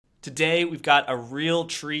Today, we've got a real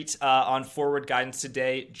treat on Forward Guidance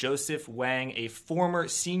today. Joseph Wang, a former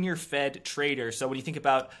senior Fed trader. So when you think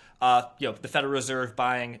about the Federal Reserve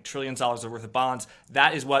buying trillions of dollars worth of bonds,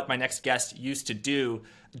 that is what my next guest used to do.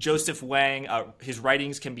 Joseph Wang, his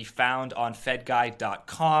writings can be found on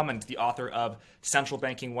fedguide.com and the author of Central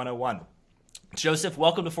Banking 101. Joseph,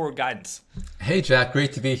 welcome to Forward Guidance. Hey, Jack.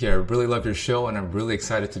 Great to be here. Really love your show, and I'm really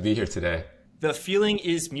excited to be here today. The feeling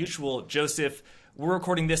is mutual, Joseph. We're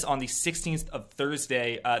recording this on the 16th of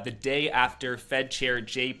Thursday, the day after Fed Chair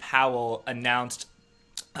Jay Powell announced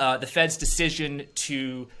the Fed's decision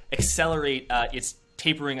to accelerate its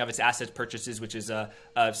tapering of its asset purchases, which is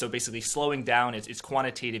so basically slowing down its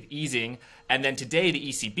quantitative easing. And then today, the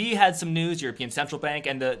ECB had some news, European Central Bank,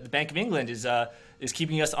 and the Bank of England is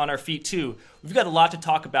keeping us on our feet too. We've got a lot to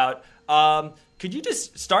talk about. Could you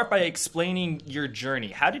just start by explaining your journey?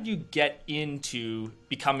 How did you get into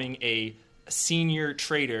becoming a senior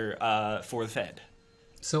trader for the Fed?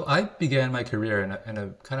 So I began my career in a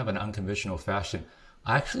kind of an unconventional fashion.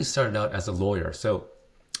 I actually started out as a lawyer. So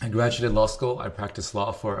I graduated law school. I practiced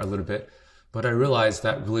law for a little bit, but I realized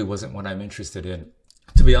that really wasn't what I'm interested in.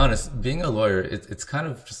 To be honest, being a lawyer, it's kind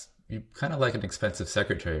of just you kind of like an expensive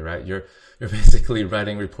secretary, right? You're basically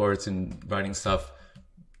writing reports and writing stuff,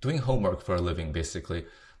 doing homework for a living, basically.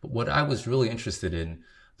 But what I was really interested in,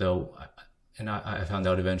 though, and I found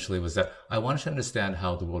out eventually, was that I wanted to understand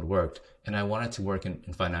how the world worked, and I wanted to work in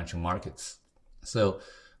financial markets. So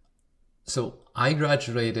I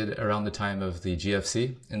graduated around the time of the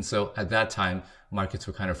GFC, and so at that time, markets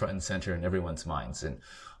were kind of front and center in everyone's minds, and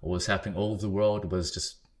what was happening all over the world was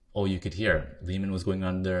just all you could hear. Lehman was going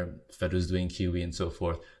under, Fed was doing QE, and so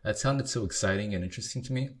forth. That sounded so exciting and interesting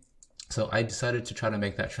to me. So I decided to try to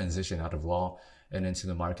make that transition out of law and into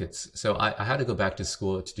the markets. So I had to go back to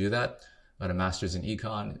school to do that. I got a master's in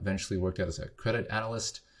econ, eventually worked out as a credit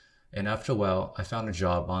analyst. And after a while, I found a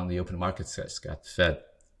job on the open markets desk at the Fed.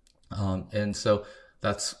 And so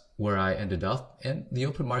that's where I ended up. And the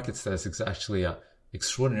open markets desk is actually an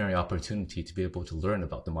extraordinary opportunity to be able to learn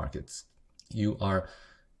about the markets. You are,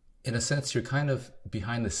 in a sense, you're kind of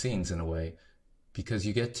behind the scenes in a way, because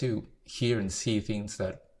you get to hear and see things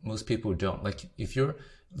that most people don't. Like if you're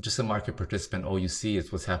just a market participant, all you see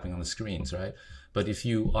is what's happening on the screens, right? But if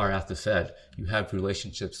you are at the Fed, you have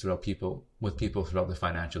relationships with people throughout the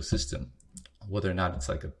financial system, whether or not it's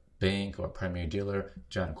like a bank or a primary dealer,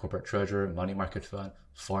 giant corporate treasurer, money market fund,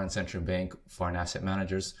 foreign central bank, foreign asset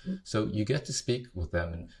managers. So you get to speak with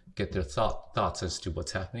them and get their thoughts as to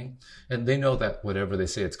what's happening. And they know that whatever they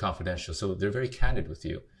say, it's confidential. So they're very candid with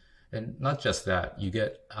you. And not just that, you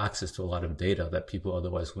get access to a lot of data that people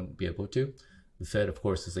otherwise wouldn't be able to. The Fed, of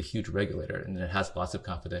course, is a huge regulator, and it has lots of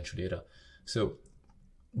confidential data. So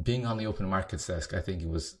being on the open markets desk, I think it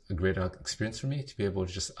was a great experience for me to be able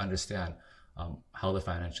to just understand how the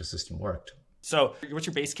financial system worked. So what's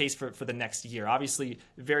your base case for the next year? Obviously,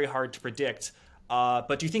 very hard to predict.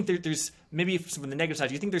 But do you think there's maybe from the negative side,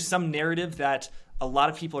 do you think there's some narrative that a lot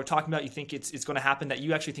of people are talking about, you think it's going to happen, that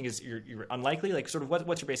you actually think is you're unlikely? Like sort of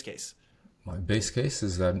what's your base case? My base case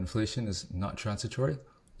is that inflation is not transitory.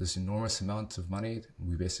 This enormous amount of money,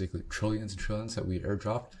 we basically trillions and trillions that we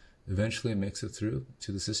airdropped, eventually makes it through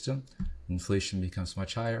to the system. Inflation becomes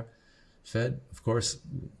much higher. Fed, of course,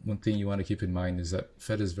 one thing you want to keep in mind is that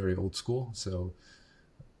Fed is very old school. So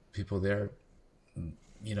people there,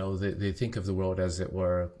 they think of the world as it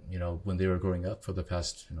were, when they were growing up for the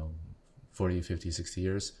past, 40, 50, 60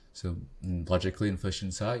 years. So logically, inflation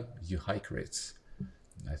is high, you hike rates.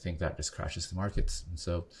 I think that just crashes the markets.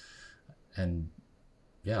 So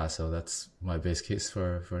that's my base case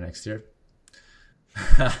for next year.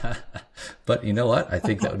 But you know what? I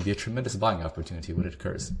think that would be a tremendous buying opportunity when it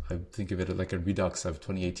occurs. I think of it like a redux of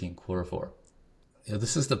 2018 quarter four.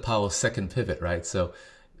 This is the Powell's second pivot, right? So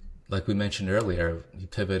like we mentioned earlier, he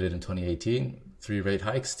pivoted in 2018, 3 rate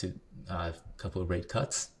hikes to a couple of rate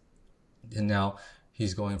cuts. And now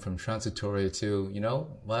he's going from transitory to,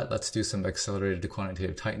 let's do some accelerated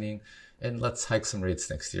quantitative tightening and let's hike some rates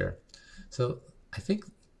next year. So I think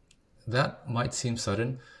that might seem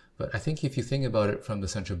sudden, but I think if you think about it from the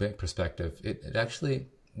central bank perspective, it actually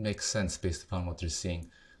makes sense based upon what they're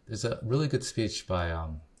seeing. There's a really good speech by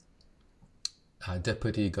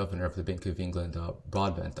Deputy Governor of the Bank of England,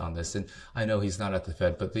 Broadbent, on this. And I know he's not at the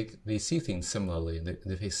Fed, but they see things similarly and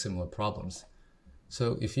they face similar problems.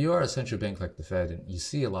 So if you are a central bank like the Fed and you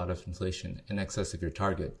see a lot of inflation in excess of your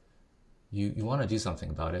target, you want to do something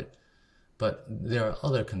about it. But there are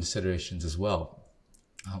other considerations as well.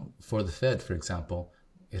 For the Fed, for example,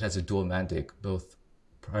 it has a dual mandate, both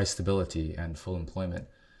price stability and full employment.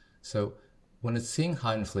 So when it's seeing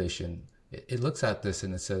high inflation, it looks at this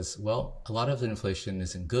and it says, well, a lot of the inflation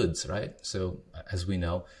is in goods, right? So as we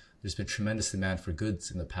know, there's been tremendous demand for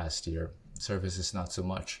goods in the past year. Services, not so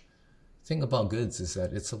much. The thing about goods is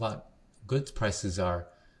that goods prices are,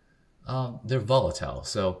 they're volatile.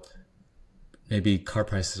 So maybe car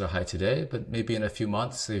prices are high today, but maybe in a few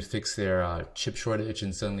months they fix their chip shortage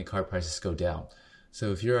and suddenly car prices go down.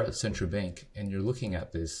 So if you're a central bank and you're looking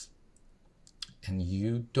at this and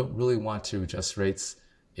you don't really want to adjust rates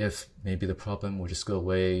if maybe the problem will just go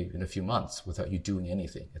away in a few months without you doing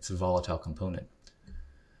anything. It's a volatile component.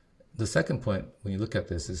 The second point when you look at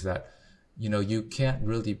this is that, you can't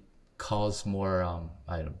really cause more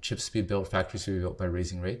chips to be built, factories to be built by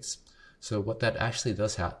raising rates. So what that actually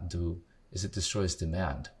does do is it destroys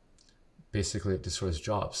demand. Basically, it destroys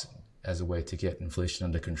jobs as a way to get inflation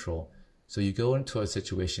under control. So you go into a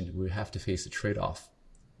situation where you have to face a trade-off.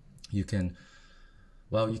 You can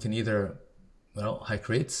either hike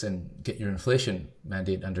rates and get your inflation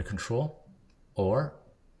mandate under control, or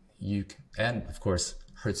and of course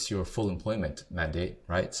hurts your full employment mandate,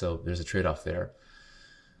 right? So there's a trade-off there.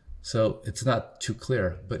 So it's not too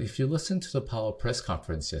clear. But if you listen to the Powell press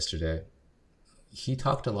conference yesterday, he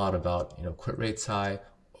talked a lot about, quit rates high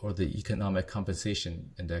or the economic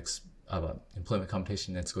compensation index, employment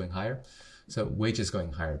compensation index going higher. So wages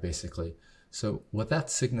going higher, basically. So what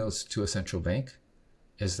that signals to a central bank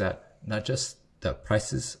is that not just that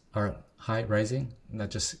prices are high, rising,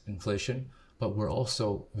 not just inflation, but we're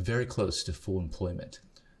also very close to full employment.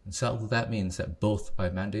 And so that means that both my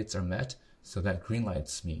mandates are met, so that green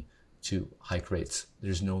lights me to hike rates.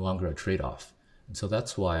 There's no longer a trade-off. And so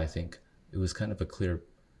that's why I think it was kind of a clear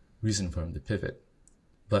reason for him to pivot.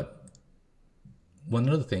 But one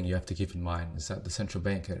other thing you have to keep in mind is that the central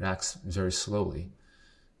bank, it acts very slowly.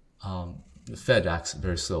 The Fed acts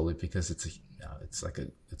very slowly because it's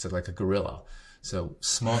like a gorilla. So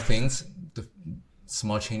small things, the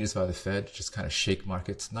small changes by the Fed just kind of shake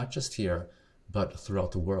markets, not just here, but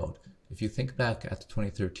throughout the world. If you think back at the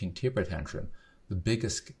 2013 taper tantrum, the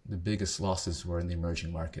biggest losses were in the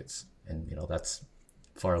emerging markets. And, that's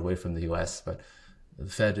far away from the US, but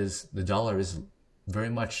the dollar is very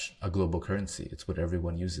much a global currency. It's what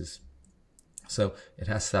everyone uses. So it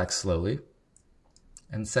has to act slowly.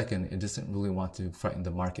 And second, it doesn't really want to frighten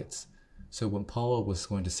the markets. So when Powell was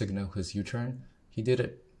going to signal his U-turn, he did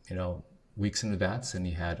it, weeks in advance, and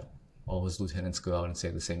he had all his lieutenants go out and say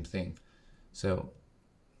the same thing. So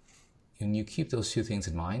when you keep those two things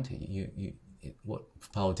in mind, what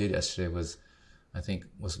Powell did yesterday was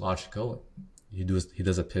logical. He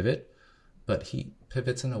does a pivot, but he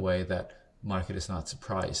pivots in a way that market is not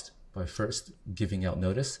surprised by first giving out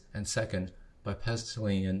notice, and second, by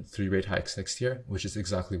penciling in 3 rate hikes next year, which is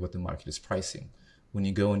exactly what the market is pricing. When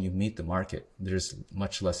you go and you meet the market, there's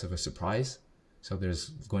much less of a surprise, so there's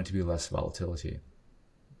going to be less volatility,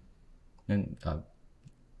 and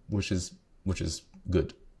which is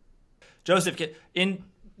good. Joseph,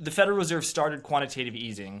 the Federal Reserve started quantitative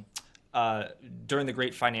easing during the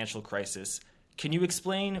Great Financial Crisis. Can you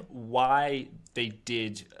explain why they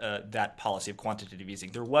did that policy of quantitative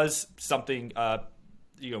easing? There was something,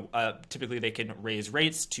 typically they can raise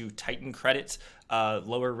rates to tighten credit,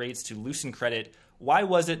 lower rates to loosen credit. Why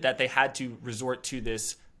was it that they had to resort to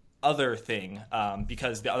this other thing?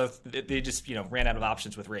 Because they just ran out of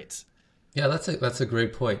options with rates. Yeah, that's a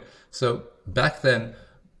great point. So back then,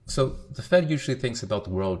 the Fed usually thinks about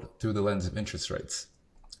the world through the lens of interest rates.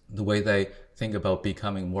 The way they think about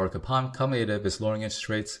becoming more accommodative is lowering interest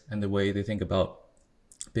rates, and the way they think about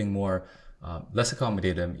being less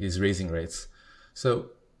accommodative is raising rates.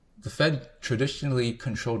 So the Fed traditionally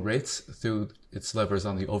controlled rates through its levers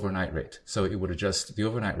on the overnight rate. So it would adjust the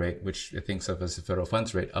overnight rate, which it thinks of as the federal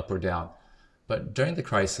funds rate, up or down. But during the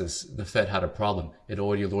crisis, the Fed had a problem. It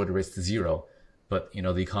already lowered the rates to zero, but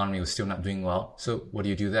the economy was still not doing well. So what do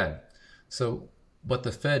you do then? So what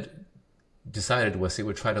the Fed decided was it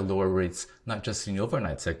would try to lower rates, not just in the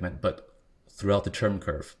overnight segment, but throughout the term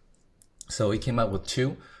curve. So it came out with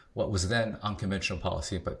what was then unconventional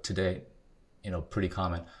policy, but today, pretty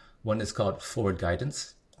common. One is called forward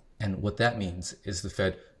guidance. And what that means is the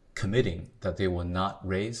Fed committing that they will not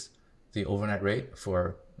raise the overnight rate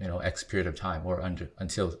for, X period of time or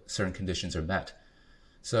until certain conditions are met.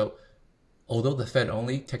 So although the Fed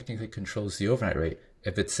only technically controls the overnight rate,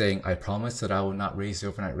 if it's saying, I promise that I will not raise the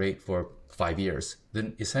overnight rate for 5 years,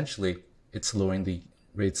 then essentially it's lowering the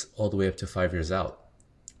rates all the way up to 5 years out,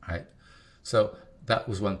 right? So that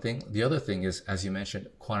was one thing. The other thing is, as you mentioned,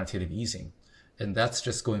 quantitative easing. And that's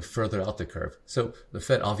just going further out the curve. So the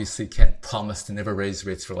Fed obviously can't promise to never raise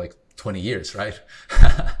rates for like 20 years, right?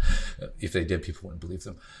 If they did, people wouldn't believe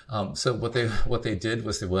them. So what they did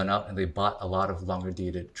was they went out and they bought a lot of longer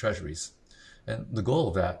dated treasuries. And the goal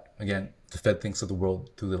of that, again, the Fed thinks of the world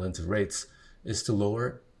through the lens of rates, is to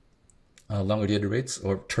lower longer dated rates,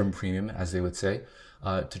 or term premium, as they would say,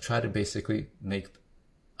 to try to basically make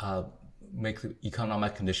the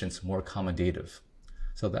economic conditions more accommodative.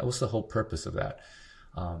 So that was the whole purpose of that.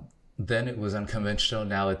 Then it was unconventional.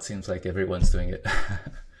 Now it seems like everyone's doing it.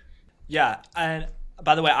 Yeah, and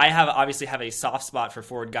by the way, I obviously have a soft spot for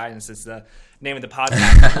forward guidance. It's the name of the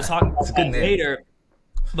podcast. We'll talk about that later.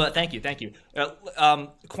 But thank you.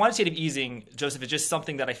 Quantitative easing, Joseph, is just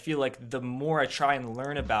something that I feel like the more I try and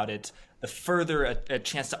learn about it, the further a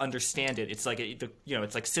chance to understand it. It's like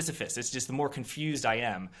it's like Sisyphus. It's just the more confused I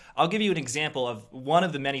am. I'll give you an example of one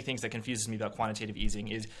of the many things that confuses me about quantitative easing.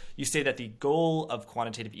 Is you say that the goal of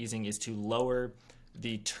quantitative easing is to lower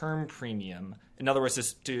the term premium. In other words,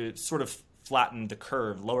 is to sort of flatten the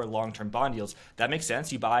curve, lower long-term bond yields. That makes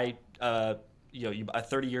sense. You buy you buy a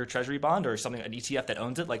 30-year treasury bond or something, an ETF that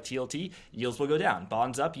owns it, like TLT, yields will go down.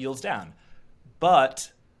 Bonds up, yields down. But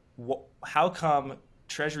how come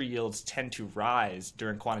treasury yields tend to rise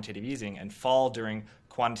during quantitative easing and fall during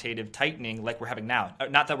quantitative tightening like we're having now?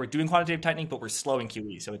 Not that we're doing quantitative tightening, but we're slowing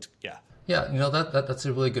QE. So it's, yeah. Yeah, that's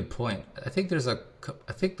a really good point. I think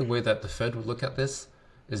the way that the Fed would look at this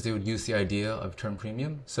is they would use the idea of term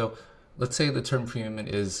premium. So let's say the term premium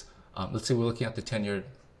is, let's say we're looking at the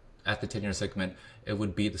 10-year segment, it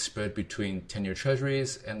would be the spread between 10-year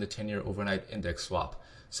treasuries and the 10-year overnight index swap.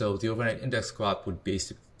 So the overnight index swap would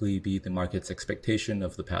basically be the market's expectation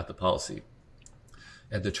of the path of policy.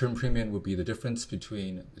 And the term premium would be the difference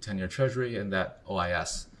between the 10-year treasury and that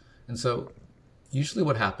OIS. And so usually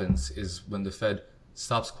what happens is when the Fed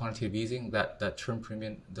stops quantitative easing, that term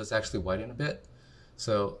premium does actually widen a bit.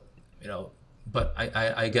 So, but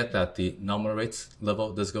I get that the nominal rates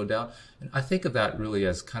level does go down. And I think of that really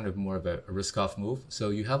as kind of more of a risk-off move. So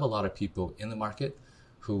you have a lot of people in the market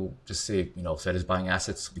who just say, Fed is buying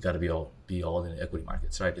assets, we got to be all in equity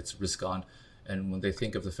markets, right? It's risk on. And when they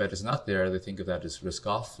think of the Fed is not there, they think of that as risk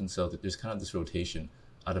off. And so there's kind of this rotation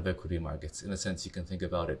out of equity markets. In a sense, you can think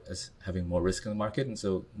about it as having more risk in the market, and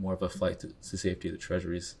so more of a flight to safety of the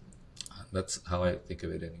treasuries. That's how I think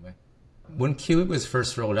of it anyway. When QE was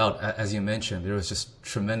first rolled out, as you mentioned, there was just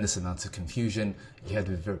tremendous amounts of confusion. You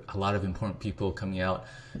had a lot of important people coming out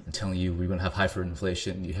and telling you we're going to have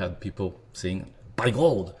hyperinflation. You had people saying, buy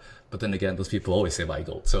gold. But then again, those people always say buy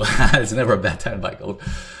gold. So it's never a bad time to buy gold.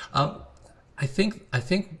 I think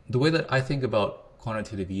the way that I think about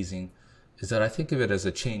quantitative easing is that I think of it as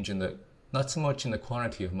a change not so much in the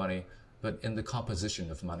quantity of money, but in the composition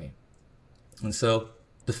of money. And so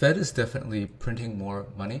the Fed is definitely printing more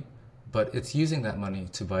money, but it's using that money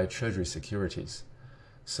to buy treasury securities.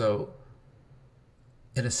 So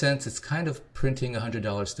in a sense, it's kind of printing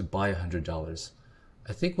 $100 to buy $100.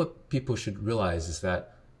 I think what people should realize is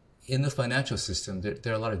that in the financial system,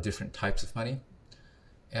 there are a lot of different types of money.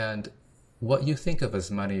 And what you think of as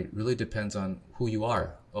money really depends on who you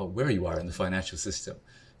are or where you are in the financial system.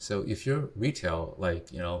 So if you're retail,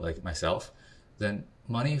 like myself, then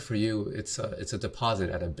money for you, it's a deposit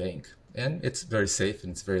at a bank, and it's very safe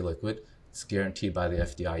and it's very liquid. It's guaranteed by the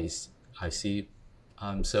FDIC.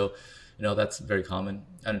 So that's very common,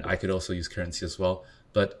 and I could also use currency as well.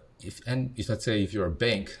 But if let's say if you're a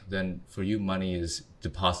bank, then for you money is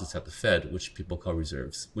deposits at the Fed, which people call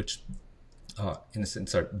reserves, which in a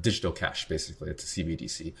sense are digital cash. Basically, it's a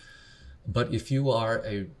CBDC. But if you are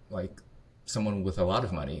someone with a lot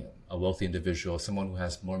of money, a wealthy individual, someone who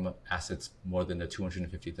has more assets, more than a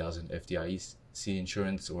 250,000 FDIC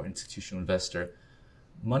insurance or institutional investor,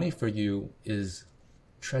 money for you is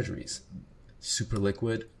treasuries, super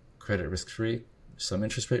liquid, credit risk free, some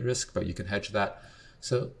interest rate risk, but you can hedge that.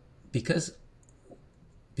 So because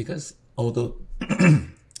although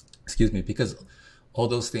because all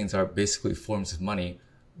those things are basically forms of money,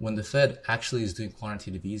 when the Fed actually is doing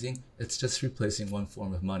quantitative easing, it's just replacing one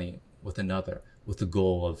form of money with another, with the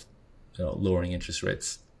goal of lowering interest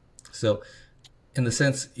rates. So in the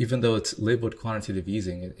sense, even though it's labeled quantitative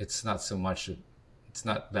easing, it's not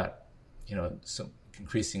that, so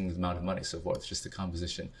increasing the amount of money, so forth, just the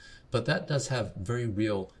composition. But that does have very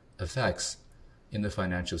real effects in the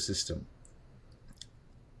financial system.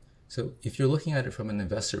 So if you're looking at it from an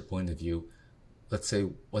investor point of view, let's say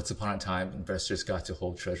once upon a time, investors got to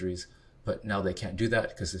hold treasuries, but now they can't do that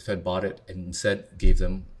because the Fed bought it and instead gave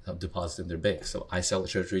them a deposit in their bank. So I sell a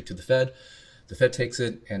treasury to the Fed takes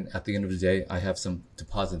it, and at the end of the day, I have some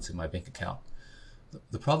deposits in my bank account.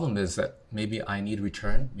 The problem is that maybe I need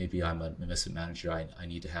return. Maybe I'm an investment manager. I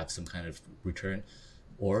need to have some kind of return.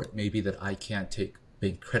 Or maybe that I can't take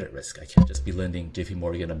big credit risk. I can't just be lending JP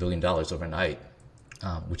Morgan $1 billion overnight,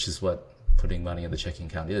 which is what putting money in the checking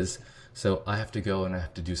account is. So I have to go and I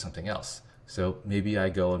have to do something else. So maybe I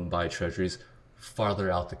go and buy treasuries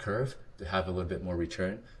farther out the curve to have a little bit more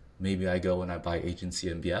return. Maybe I go and I buy agency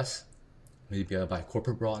MBS. Maybe I buy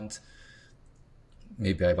corporate bonds.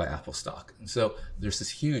 Maybe I buy Apple stock. And so there's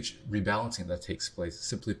this huge rebalancing that takes place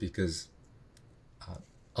simply because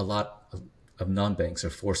a lot of non-banks are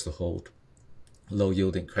forced to hold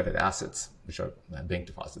low-yielding credit assets, which are bank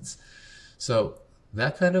deposits. So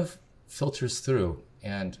that kind of filters through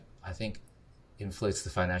and I think inflates the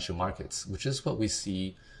financial markets, which is what we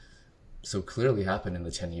see so clearly happen in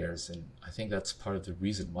the 10 years. And I think that's part of the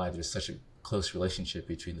reason why there's such a close relationship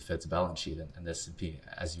between the Fed's balance sheet and the S&P,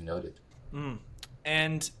 as you noted.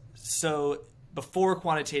 And so before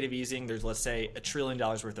quantitative easing, there's, let's say, $1 trillion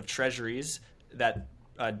worth of treasuries that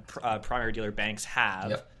primary dealer banks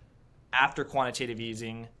have. Yep. After quantitative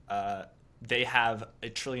easing, they have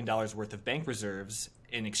 $1 trillion worth of bank reserves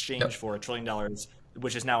in exchange for $1 trillion,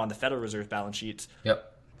 which is now on the Federal Reserve balance sheet. Yep.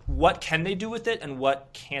 What can they do with it, and what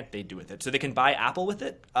can't they do with it? So they can buy Apple with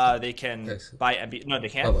it. They can buy MB. No, they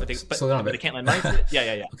can't. But they can't lend money to it.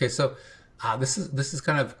 Yeah. Okay, so this is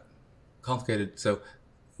kind of complicated. So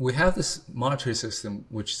we have this monetary system,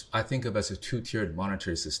 which I think of as a two-tiered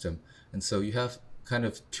monetary system, and so you have kind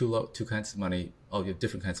of two kinds of money. Oh, you have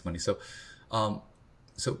different kinds of money. So,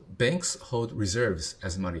 so banks hold reserves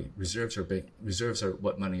as money. Reserves are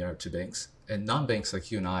what money are to banks. And non-banks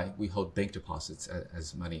like you and I, we hold bank deposits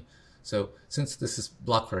as money. So since this is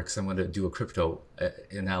Blockworks, I'm going to do a crypto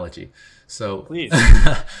analogy. So please,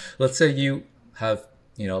 let's say you have,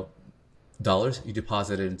 dollars, you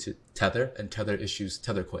deposit it into Tether, and Tether issues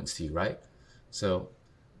Tether coins to you, right? So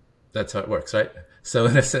that's how it works, right? So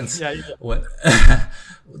in a sense, when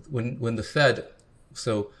the Fed,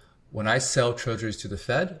 so when I sell treasuries to the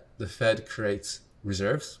Fed creates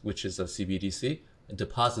reserves, which is a CBDC, and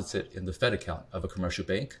deposits it in the Fed account of a commercial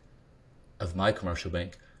bank, of my commercial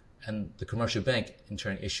bank, and the commercial bank in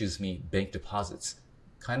turn issues me bank deposits,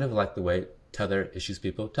 kind of like the way Tether issues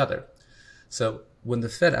people Tether. So when the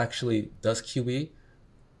Fed actually does QE,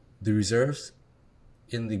 the reserves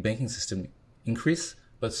in the banking system increase,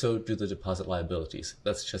 but so do the deposit liabilities.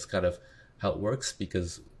 That's just kind of how it works,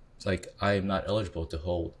 because I am not eligible to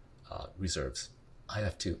hold reserves. I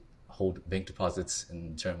have to hold bank deposits, and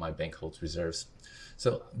in turn my bank holds reserves.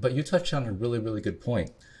 So, but you touched on a really, really good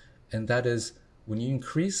point, and that is when you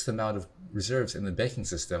increase the amount of reserves in the banking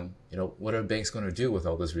system, what are banks going to do with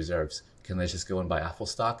all those reserves? Can they just go and buy Apple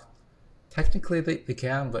stock? Technically they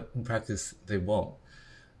can, but in practice they won't.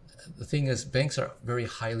 The thing is, banks are very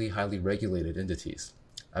highly, highly regulated entities.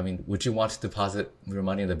 I mean, would you want to deposit your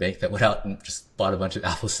money in the bank that went out and just bought a bunch of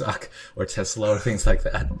Apple stock or Tesla or things like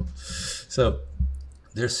that? So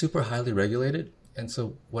they're super highly regulated. And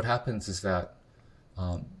so what happens is that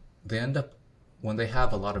they end up, when they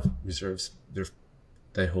have a lot of reserves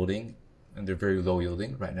they're holding, and they're very low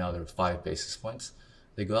yielding. Right now they're 5 basis points.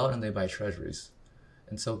 They go out and they buy treasuries.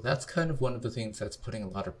 And so that's kind of one of the things that's putting a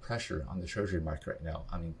lot of pressure on the treasury market right now.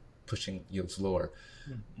 I mean, pushing yields lower.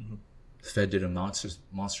 Mm-hmm. The Fed did a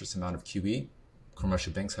monstrous amount of QE.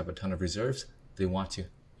 Commercial banks have a ton of reserves. They want to,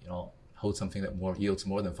 hold something that yields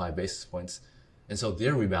more than 5 basis points. And so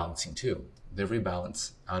they're rebalancing too. They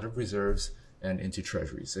rebalance out of reserves and into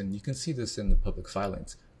treasuries. And you can see this in the public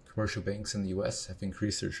filings. Commercial banks in the US have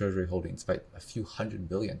increased their treasury holdings by a few $100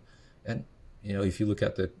 billion. And, if you look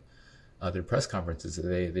at their press conferences,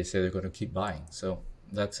 they say they're going to keep buying. So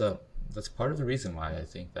that's part of the reason why I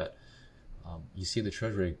think that you see the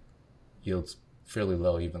treasury yields fairly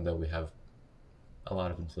low, even though we have a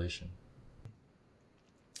lot of inflation.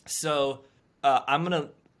 So I'm going to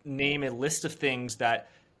name a list of things that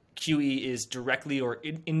QE is directly or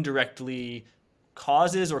indirectly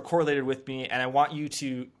causes or correlated with me, and I want you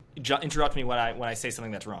to interrupt me when I say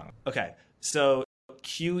something that's wrong. Okay, so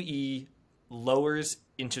QE lowers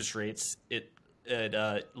interest rates. It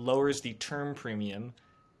lowers the term premium.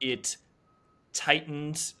 It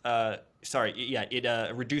tightens.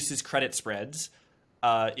 It reduces credit spreads.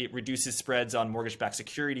 It reduces spreads on mortgage-backed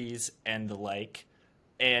securities and the like.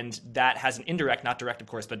 And that has an indirect, not direct, of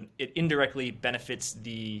course, but it indirectly benefits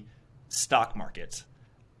the stock market.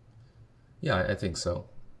 Yeah, I think so.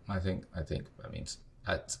 I mean, at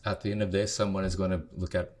the end of the day, someone is going to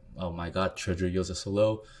look at, oh my God, treasury yields are so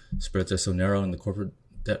low, spreads are so narrow in the corporate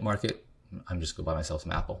debt market. I'm just going to buy myself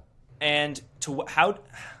some Apple. And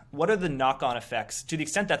what are the knock-on effects, to the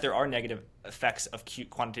extent that there are negative effects of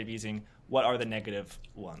quantitative easing? What are the negative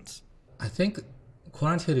ones? I think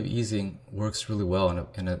quantitative easing works really well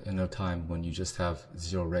in a time when you just have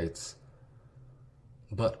zero rates.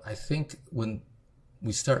 But I think when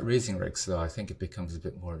we start raising rates, though, I think it becomes a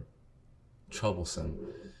bit more troublesome.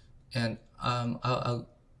 And I'll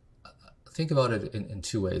think about it in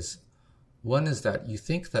two ways. One is that you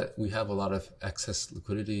think that we have a lot of excess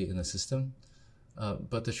liquidity in the system,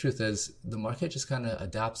 but the truth is the market just kind of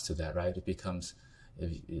adapts to that, right?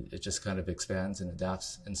 It just kind of expands and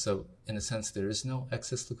adapts. And so in a sense, there is no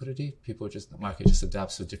excess liquidity. The market just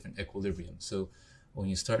adapts to a different equilibrium. So when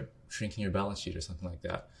you start shrinking your balance sheet or something like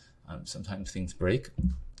that, sometimes things break.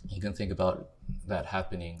 You can think about that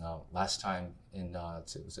happening last time in,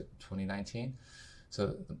 was it 2019?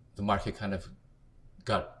 So the market kind of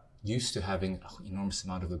got used to having an enormous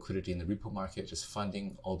amount of liquidity in the repo market, just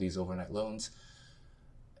funding all these overnight loans.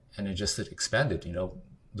 And it expanded,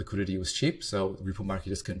 liquidity was cheap. So the repo market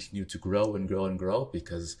just continued to grow and grow and grow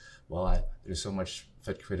because, there's so much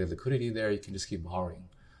Fed created liquidity there, you can just keep borrowing.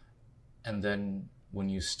 And then when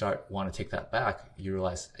you want to take that back, you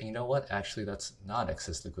realize, you know what, actually that's not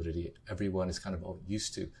excess liquidity. Everyone is kind of all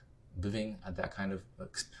used to living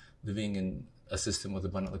in a system with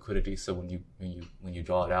abundant liquidity. So when you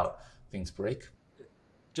draw it out, things break.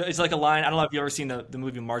 It's like a line. I don't know if you've ever seen the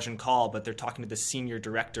movie Margin Call, but they're talking to the senior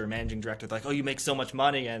director, managing director. They're like, "Oh, you make so much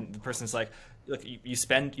money," and the person's like, "Look, you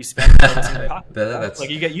spend what's in your pocket. That's like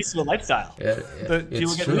you get used to a lifestyle."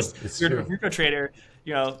 People get used. You're a repo trader,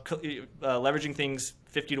 leveraging things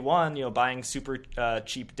 50 to 1. Buying super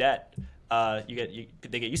cheap debt. They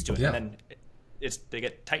get used to it, and then they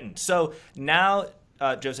get tightened. So now,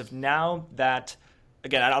 Joseph, now that.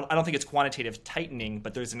 Again, I don't think it's quantitative tightening,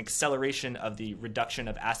 but there's an acceleration of the reduction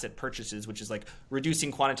of asset purchases, which is like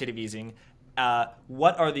reducing quantitative easing.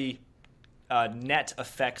 What are the net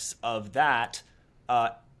effects of that,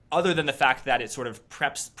 other than the fact that it sort of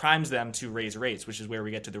primes them to raise rates, which is where we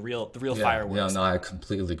get to the real fireworks? Yeah, no, I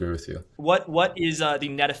completely agree with you. What is the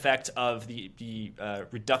net effect of the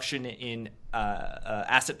reduction in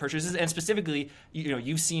asset purchases, and specifically,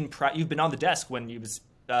 you've been on the desk when you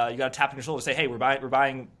got a tap on your shoulder to say, "Hey, we're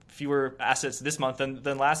buying fewer assets this month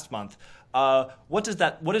than last month." What does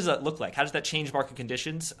that look like? How does that change market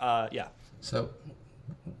conditions? So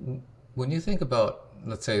when you think about,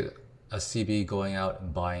 let's say, a CB going out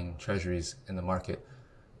and buying treasuries in the market,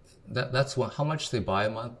 that's how much they buy a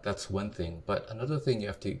month. That's one thing. But another thing you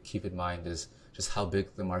have to keep in mind is just how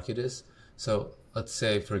big the market is. So let's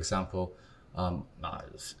say, for example, a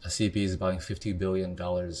CB is buying $50 billion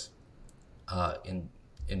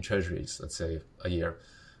in treasuries, let's say a year.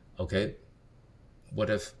 Okay, what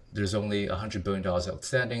if there's only $100 billion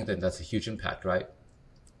outstanding? Then that's a huge impact, right?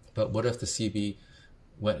 But what if the CB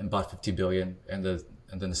went and bought 50 billion and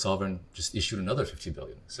then the sovereign just issued another 50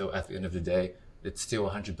 billion? So at the end of the day, it's still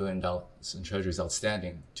 $100 billion in treasuries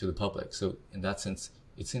outstanding to the public. So in that sense,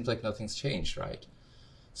 it seems like nothing's changed, right?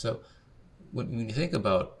 So when you think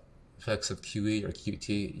about effects of QE or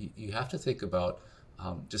QT, you have to think about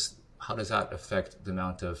just how does that affect the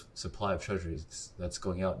amount of supply of treasuries that's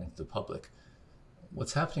going out into the public?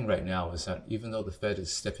 What's happening right now is that even though the Fed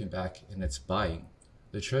is stepping back in its buying,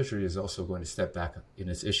 the Treasury is also going to step back in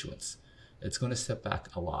its issuance. It's going to step back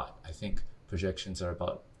a lot. I think projections are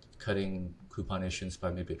about cutting coupon issuance by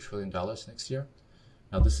maybe $1 trillion next year.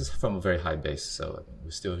 Now, this is from a very high base, so we're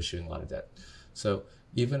still issuing a lot of debt. So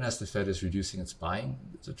even as the Fed is reducing its buying,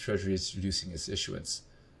 the Treasury is reducing its issuance.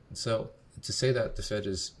 And so to say that the Fed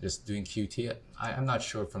is just doing QT, I'm not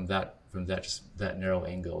sure from that narrow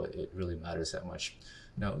angle it really matters that much.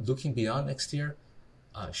 Now, looking beyond next year,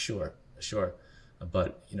 sure,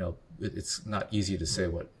 but it's not easy to say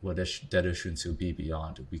what debt issuance will be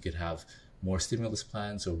beyond. We could have more stimulus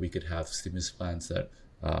plans, or we could have stimulus plans that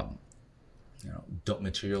don't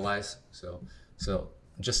materialize. So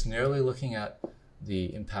just narrowly looking at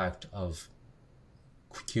the impact of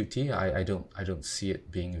QT, I don't see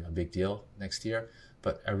it being a big deal next year.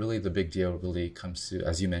 But really, the big deal really comes to,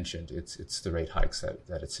 as you mentioned, it's the rate hikes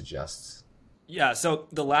that it suggests. Yeah. So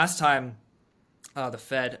the last time the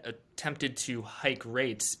Fed attempted to hike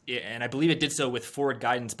rates, and I believe it did so with forward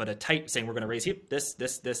guidance, but a tight saying we're going to raise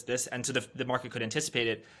this, and so the market could anticipate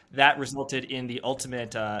it. That resulted in the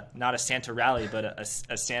ultimate, not a Santa rally, but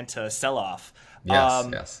a Santa sell-off.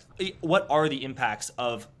 Yes. What are the impacts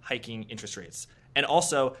of hiking interest rates? And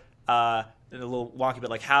also, a little wonky, but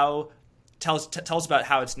like how tell us about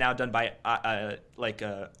how it's now done by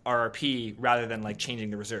RRP rather than like changing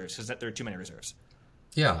the reserves, because there are too many reserves.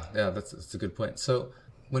 Yeah, that's a good point. So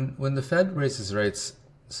when the Fed raises rates,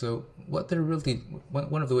 so what they're really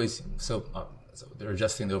one of the ways, so they're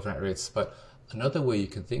adjusting the overnight rates, but another way you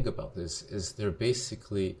can think about this is they're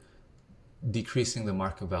basically decreasing the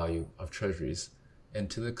market value of treasuries. And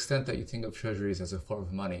to the extent that you think of treasuries as a form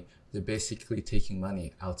of money, they're basically taking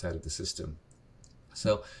money outside of the system.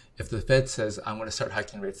 So if the Fed says, I'm going to start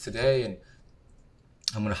hiking rates today and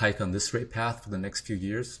I'm going to hike on this rate path for the next few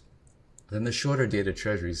years, then the shorter dated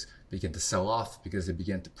treasuries begin to sell off because they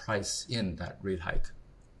begin to price in that rate hike.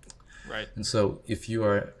 Right. And so if you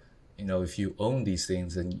are, if you own these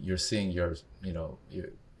things and you're seeing your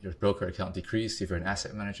broker account decrease, if you're an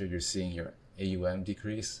asset manager, you're seeing your AUM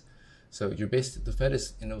decrease. So the Fed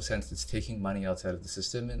is, in a sense, it's taking money outside of the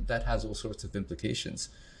system, and that has all sorts of implications.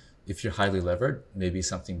 If you're highly levered, maybe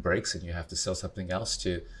something breaks and you have to sell something else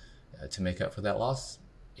to make up for that loss.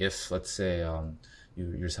 If, let's say,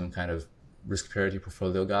 you're some kind of risk parity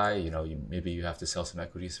portfolio guy, maybe you have to sell some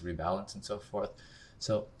equities to rebalance and so forth.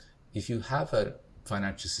 So if you have a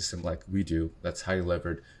financial system like we do that's highly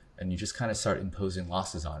levered, and you just kind of start imposing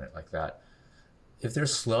losses on it like that, if they're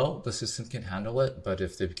slow, the system can handle it. But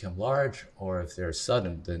if they become large or if they're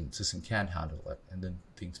sudden, then the system can't handle it, and then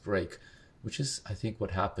things break, which is, I think,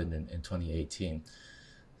 what happened in 2018.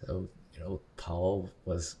 So, Powell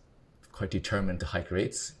was quite determined to hike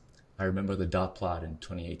rates. I remember the dot plot in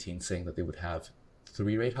 2018 saying that they would have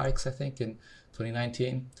 3 rate hikes, I think, in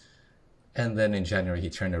 2019. And then in January, he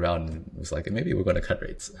turned around and was like, maybe we're going to cut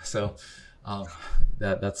rates. So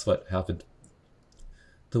that's what happened.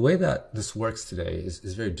 The way that this works today is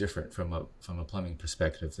very different from a plumbing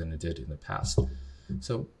perspective than it did in the past.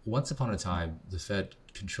 So once upon a time, the Fed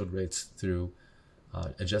controlled rates through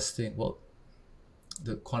adjusting,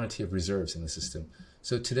 the quantity of reserves in the system.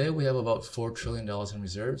 So today we have about $4 trillion in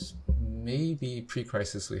reserves. Maybe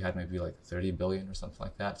pre-crisis we had maybe like 30 billion or something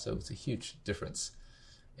like that. So it's a huge difference.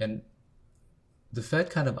 And the Fed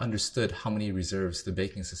kind of understood how many reserves the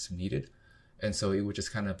banking system needed. And so it would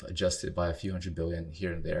just kind of adjust it by a few hundred billion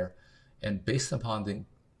here and there. And based upon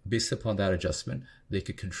that adjustment, they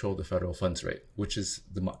could control the federal funds rate, which is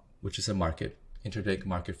a market, interbank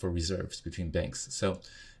market for reserves between banks. So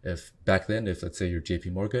if let's say you're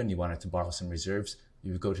JP Morgan, you wanted to borrow some reserves,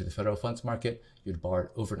 you would go to the federal funds market, you'd borrow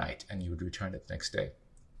it overnight, and you would return it the next day.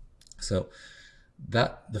 So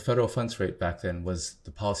the federal funds rate back then was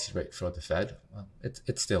the policy rate for the Fed. Well,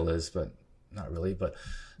 it still is, but not really. But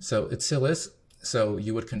so it still is. So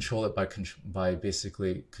you would control it by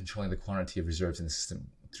basically controlling the quantity of reserves in the system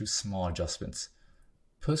through small adjustments.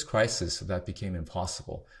 Post-crisis, that became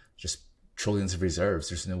impossible. Just trillions of reserves.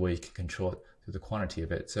 There's no way you can control it through the quantity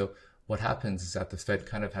of it. So what happens is that the Fed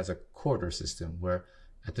kind of has a corridor system where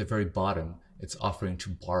at the very bottom, it's offering to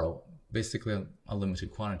borrow basically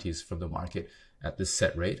unlimited quantities from the market at this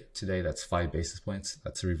set rate. Today, that's 5 basis points.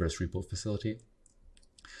 That's a reverse repo facility.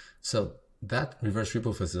 So that reverse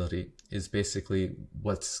repo facility is basically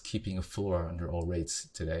what's keeping a floor under all rates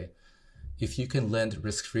today. If you can lend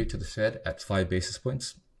risk-free to the Fed at 5 basis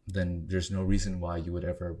points, then there's no reason why you would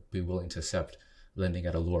ever be willing to accept lending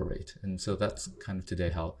at a lower rate. And so that's kind of today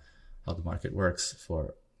how the market works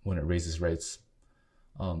for when it raises rates.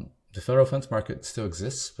 The federal funds market still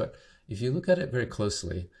exists, but if you look at it very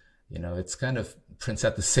closely, it's kind of prints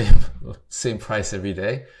at the same price every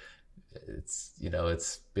day.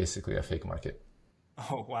 It's basically a fake market.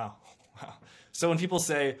 Oh, wow. So when people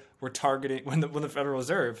say we're targeting, when the Federal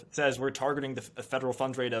Reserve says we're targeting the federal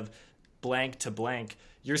funds rate of blank to blank,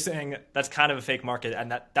 you're saying that's kind of a fake market,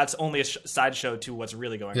 and that's only a sideshow to what's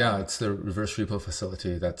really going on. Yeah, it's the reverse repo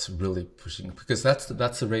facility that's really pushing, because that's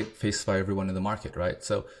the rate faced by everyone in the market, right?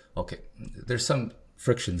 So, okay, there's some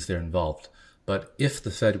frictions there involved. But if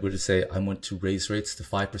the Fed were to say, I want to raise rates to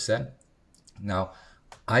 5%, now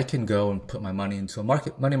I can go and put my money into a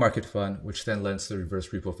money market fund, which then lends the reverse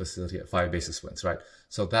repo facility at 5 basis points, right?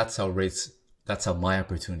 So that's how my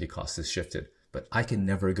opportunity cost is shifted. But I can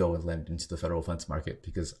never go and lend into the federal funds market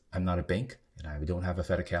because I'm not a bank and I don't have a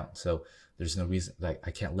Fed account. So there's no reason,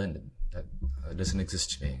 I can't lend. That doesn't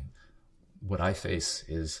exist to me. What I face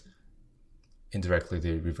is indirectly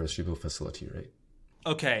the reverse repo facility rate.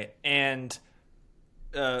 Okay, and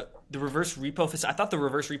the reverse repo facility, I thought the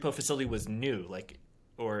reverse repo facility was new,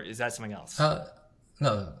 or is that something else?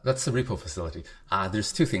 No, that's the repo facility.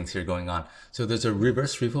 There's two things here going on. So there's a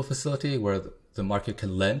reverse repo facility where the market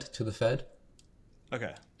can lend to the Fed.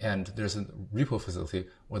 Okay. And there's a repo facility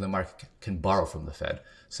where the market can borrow from the Fed.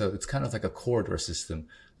 So it's kind of like a corridor system.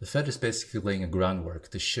 The Fed is basically laying a groundwork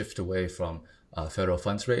to shift away from federal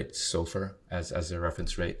funds rate, SOFR, as their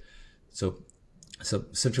reference rate. So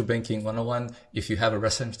central banking 101, if you have a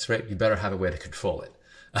reference rate, you better have a way to control it.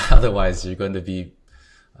 Otherwise, you're going to be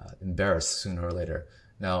embarrassed sooner or later.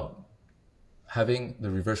 Now, having the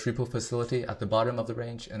reverse repo facility at the bottom of the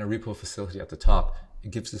range and a repo facility at the top, it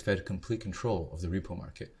gives the Fed complete control of the repo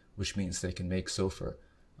market, which means they can make SOFR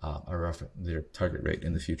their target rate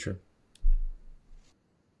in the future.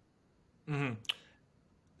 Mm-hmm.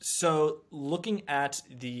 So looking at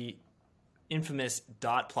the infamous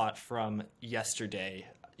dot plot from yesterday,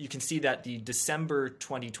 you can see that the December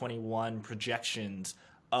 2021 projections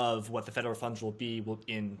of what the federal funds will be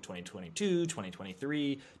in 2022,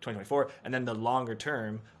 2023, 2024, and then the longer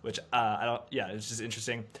term, which it's just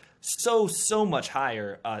interesting. So much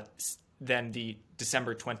higher than the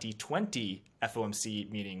December 2020 FOMC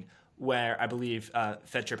meeting, where I believe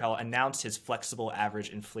Fed Chair Powell announced his flexible average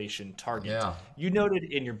inflation target. Yeah. You noted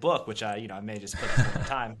in your book, which I may just put up one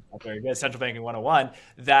time, very good, Central Banking 101,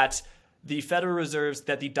 that the Federal Reserve's,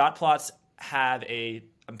 that the dot plots have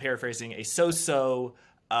I'm paraphrasing, a so-so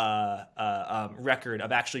record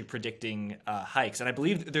of actually predicting hikes. And I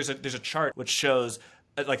believe there's a chart which shows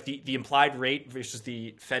like the implied rate versus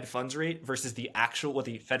the Fed funds rate versus what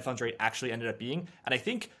the Fed funds rate actually ended up being. And I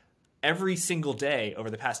think every single day over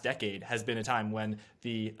the past decade has been a time when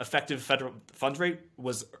the effective federal funds rate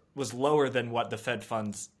was lower than what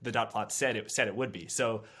the dot plot said it would be.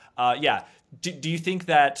 So do you think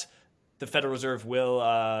that the Federal Reserve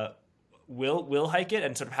will hike it,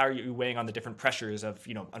 and sort of how are you weighing on the different pressures of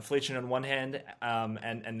inflation on one hand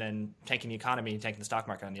and then tanking the economy and tanking the stock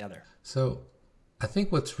market on the other? So I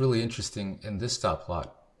think what's really interesting in this dot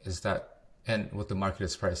plot is that, and what the market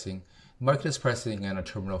is pricing in a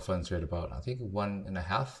terminal funds rate about, I think,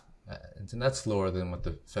 1.5, and that's lower than what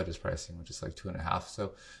the Fed is pricing, which is like 2.5.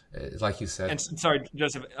 So, like you said, and sorry,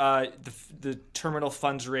 Joseph, the terminal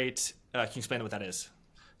funds rate. Can you explain what that is?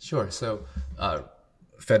 Sure. So,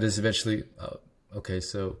 Fed is eventually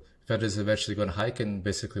going to hike, and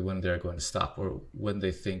basically when they're going to stop, or when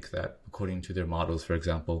they think that, according to their models, for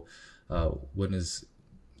example, about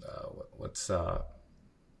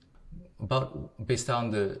based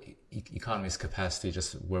on the economy's capacity,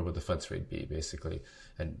 just where would the funds rate be, basically,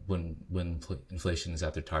 and when inflation is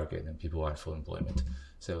at their target and people are at full employment.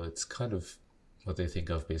 So it's kind of what they think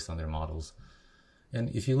of based on their models. And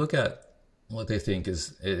if you look at what they think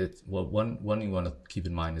one you want to keep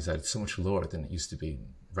in mind is that it's so much lower than it used to be.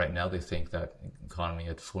 Right now, they think that economy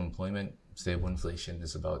at full employment, stable inflation,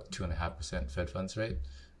 is about 2.5% Fed funds rate.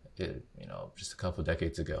 Just a couple of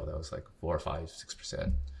decades ago, that was like 4 or 5,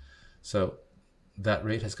 6%. So that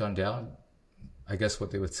rate has gone down. I guess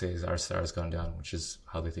what they would say is our star has gone down, which is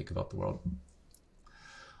how they think about the world.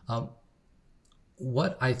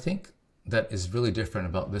 What I think that is really different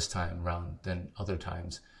about this time around than other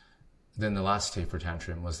times, than the last taper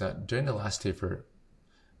tantrum, was that during the last taper,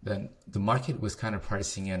 then the market was kind of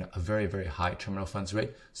pricing in a very, very high terminal funds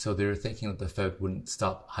rate. So they were thinking that the Fed wouldn't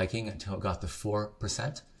stop hiking until it got to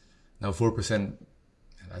 4%. Now, 4%,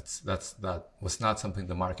 that was not something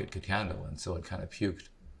the market could handle, and so it kind of puked.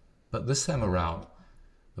 But this time around,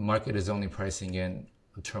 the market is only pricing in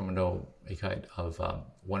a terminal rate of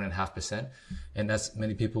 1.5%. And as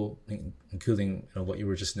many people, including what you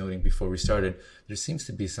were just noting before we started, there seems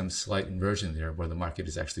to be some slight inversion there where the market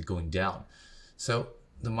is actually going down. So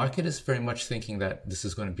the market is very much thinking that this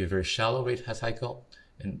is going to be a very shallow rate cycle,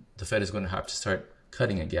 and the Fed is going to have to start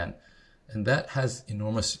cutting again. And that has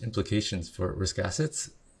enormous implications for risk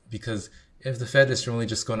assets, because if the Fed is really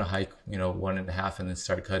just going to hike, 1.5 and then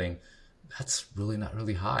start cutting, that's really not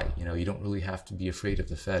really high. You don't really have to be afraid of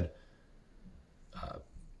the Fed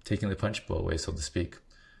taking the punch bowl away, so to speak.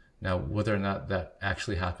 Now, whether or not that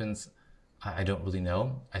actually happens, I don't really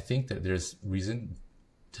know. I think that there's reason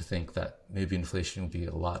to think that maybe inflation will be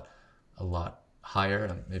a lot higher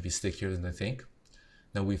and maybe stickier than they think.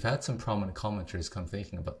 Now, we've had some prominent commenters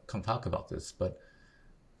come talk about this, but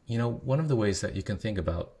one of the ways that you can think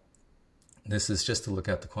about this is just to look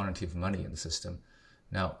at the quantity of money in the system.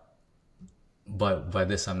 Now, by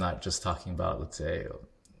this, I'm not just talking about, let's say,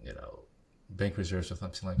 bank reserves or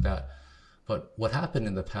something like that. But what happened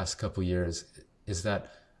in the past couple years is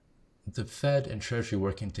that the Fed and Treasury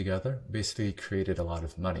working together basically created a lot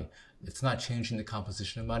of money. It's not changing the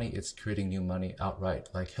composition of money, it's creating new money outright,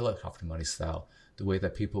 like helicopter money style, the way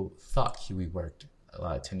that people thought QE worked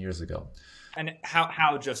 10 years ago. And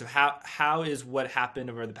how Joseph, how is what happened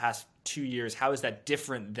over the past 2 years, how is that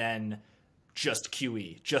different than just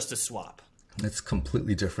QE, just a swap? It's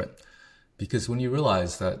completely different, because when you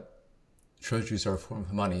realize that treasuries are a form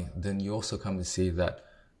of money, then you also come to see that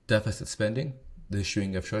deficit spending, the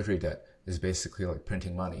issuing of treasury debt, is basically like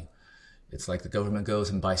printing money. It's like the government goes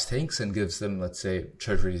and buys tanks and gives them, let's say,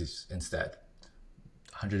 treasuries instead.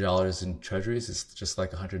 $100 in treasuries is just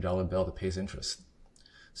like a $100 bill that pays interest.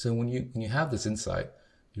 So when you have this insight,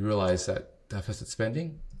 you realize that deficit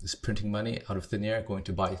spending is printing money out of thin air, going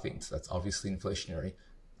to buy things. That's obviously inflationary.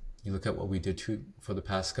 You look at what we did for the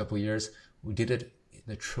past couple of years, we did it in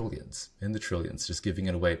the trillions, just giving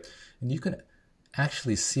it away. And you can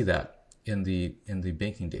actually see that in the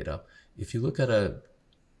banking data. If you look at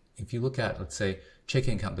let's say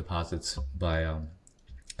checking account deposits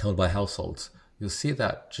held by households, you'll see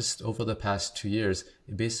that just over the past 2 years,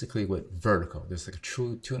 it basically went vertical. There's like a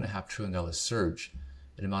 $2.5 trillion surge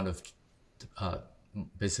in the amount of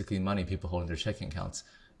basically money people hold in their checking accounts.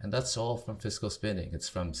 And that's all from fiscal spending. It's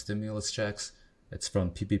from stimulus checks, it's from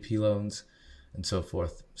PPP loans, and so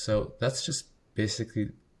forth. So that's just basically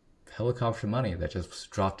helicopter money that just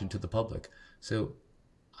dropped into the public. So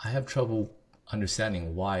I have trouble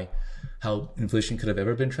understanding how inflation could have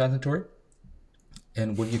ever been transitory.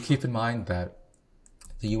 And when you keep in mind that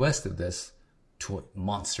the US did this to a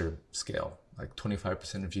monster scale, like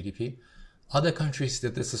 25% of GDP, other countries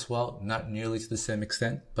did this as well, not nearly to the same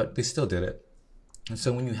extent, but they still did it. And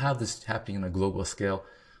so when you have this happening on a global scale,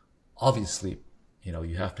 obviously,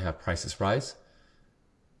 you have to have prices rise.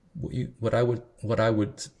 What I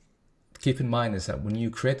would keep in mind is that when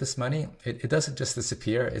you create this money, it doesn't just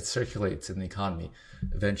disappear, it circulates in the economy.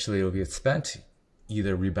 Eventually it'll get spent,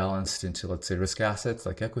 either rebalanced into, let's say, risk assets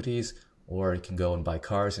like equities, or it can go and buy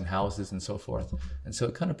cars and houses and so forth. And so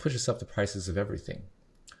it kind of pushes up the prices of everything.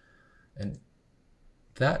 And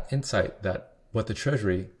that insight that what the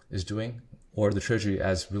Treasury is doing, or the Treasury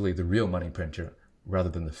as really the real money printer rather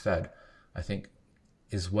than the Fed, I think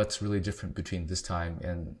is what's really different between this time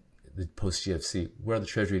and the post-GFC, where the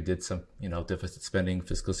Treasury did some, deficit spending,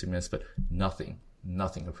 fiscal stimulus, but nothing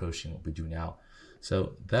approaching what we do now.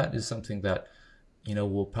 So that is something that,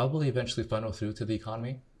 will probably eventually funnel through to the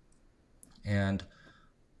economy. And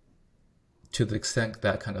to the extent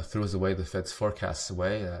that kind of throws away the Fed's forecasts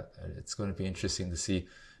away, it's going to be interesting to see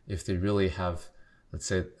if they really have, let's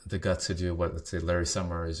say, the guts to do what, let's say, Larry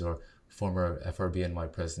Summers or former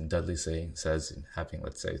FRBNY President Dudley says, in having,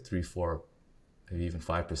 let's say, 3, 4, maybe even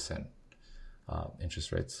 5%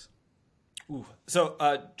 interest rates. Ooh. So,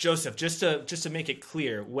 Joseph, just to make it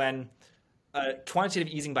clear, when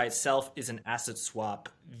quantitative easing by itself is an asset swap,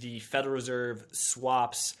 the Federal Reserve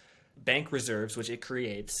swaps bank reserves, which it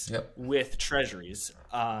creates, with treasuries.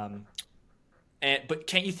 But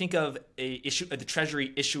can't you think of the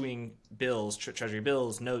Treasury issuing bills, Treasury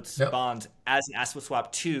bills, notes, bonds as an asset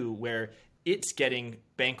swap too, where it's getting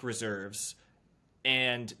bank reserves,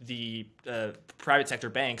 and the private sector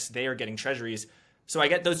banks, they are getting treasuries. So I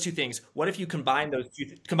get those two things. What if you combine those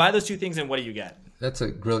two things, and what do you get? That's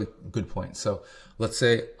a really good point. So let's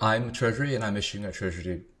say I'm a Treasury and I'm issuing a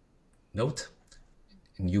Treasury note,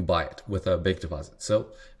 and you buy it with a bank deposit.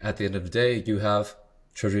 So at the end of the day, you have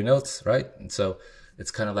Treasury notes, right? And so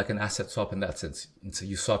it's kind of like an asset swap in that sense. And so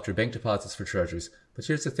you swap your bank deposits for treasuries. But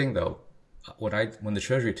here's the thing, though: when the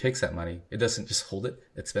Treasury takes that money, it doesn't just hold it;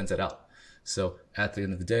 it spends it out. So at the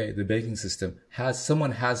end of the day, the banking system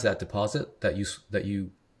someone has that deposit that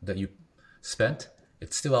you spent.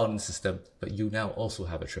 It's still out in the system, but you now also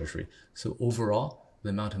have a Treasury. So overall, the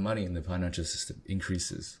amount of money in the financial system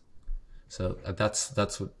increases. So that's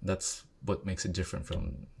what makes it different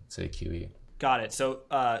from, say, QE. Got it. So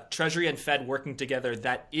Treasury and Fed working together,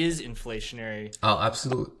 that is inflationary. Oh,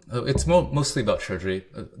 absolutely. It's mostly about Treasury.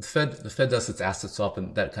 The Fed does its asset swap,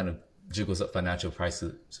 and that kind of jiggles up financial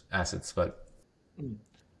prices, assets. But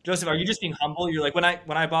Joseph, are you just being humble? You're like, when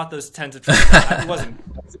I bought those tens of Treasuries, it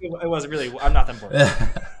wasn't really. I'm not that important.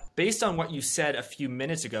 Based on what you said a few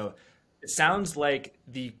minutes ago, it sounds like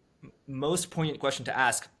the most poignant question to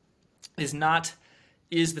ask is not,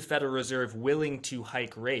 is the Federal Reserve willing to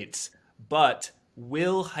hike rates, but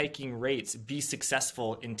will hiking rates be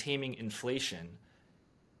successful in taming inflation?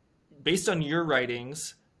 Based on your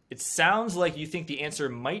writings, it sounds like you think the answer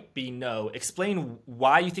might be no. Explain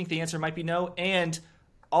why you think the answer might be no, and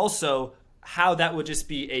also how that would just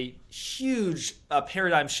be a huge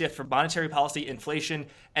paradigm shift for monetary policy, inflation,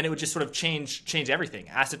 and it would just sort of change everything,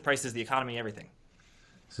 asset prices, the economy, everything.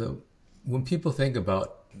 So when people think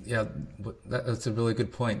about, that's a really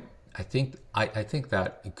good point. I think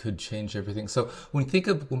that it could change everything. So when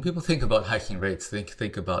people think about hiking rates,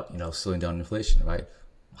 think about slowing down inflation, right?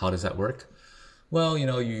 How does that work? Well,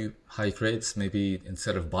 you hike rates. Maybe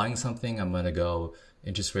instead of buying something, I'm going to go.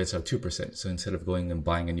 Interest rates are 2%. So instead of going and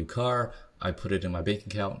buying a new car, I put it in my bank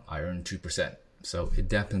account. I earn 2%. So it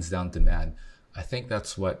dampens down demand. I think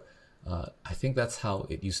that's how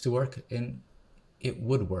it used to work, and it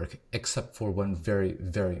would work, except for one very,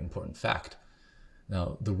 very important fact.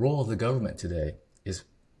 Now, the role of the government today is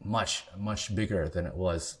much, much bigger than it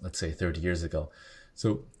was, let's say, 30 years ago.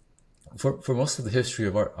 So for most of the history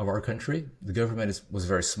of our country, the government was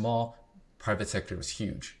very small, private sector was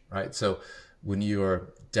huge, right? So when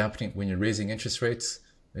you're dampening, when you're raising interest rates,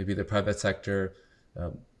 maybe the private sector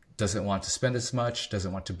doesn't want to spend as much,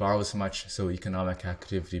 doesn't want to borrow as much, so economic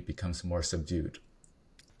activity becomes more subdued.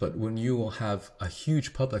 But when you will have a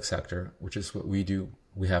huge public sector, which is what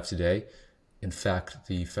we have today, in fact,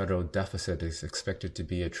 the federal deficit is expected to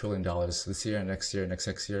be $1 trillion this year, next year,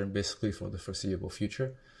 next year, and basically for the foreseeable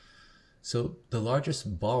future. So the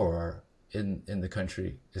largest borrower in the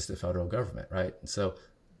country is the federal government, right? And so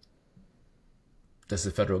does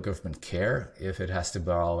the federal government care if it has to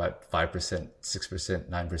borrow at 5%, 6%,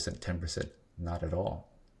 9%, 10%? Not at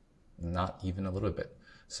all. Not even a little bit.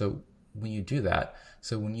 So when you do that,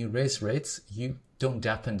 so when you raise rates, you don't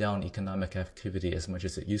dampen down economic activity as much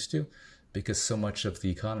as it used to, because so much of the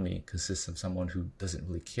economy consists of someone who doesn't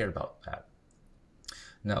really care about that.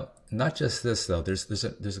 Now, not just this though,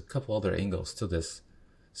 there's a couple other angles to this.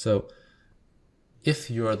 So if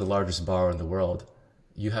you're the largest borrower in the world,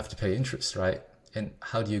 you have to pay interest, right? And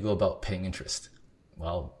how do you go about paying interest?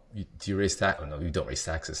 Well, do you raise tax? Oh no, you don't raise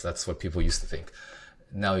taxes. That's what people used to think.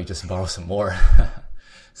 Now you just borrow some more.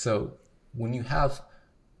 So when you have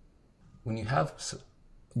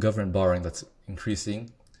government borrowing that's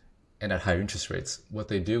increasing and at higher interest rates, what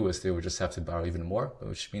they do is they would just have to borrow even more,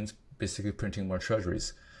 which means basically printing more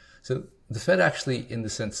treasuries. So the Fed actually, in the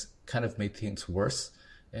sense, kind of made things worse.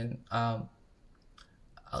 And the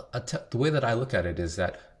way that I look at it is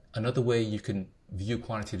that another way you can view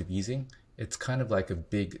quantitative easing, it's kind of like a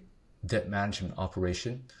big debt management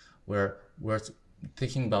operation where we're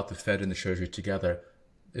thinking about the Fed and the Treasury together.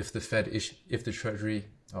 If the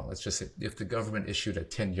government issued a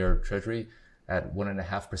 10-year Treasury at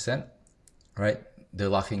 1.5%, right? They're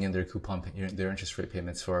locking in their their interest rate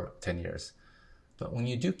payments for 10 years. But when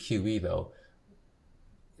you do QE though,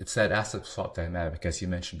 it's that asset swap dynamic, as you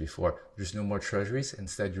mentioned before. There's no more treasuries.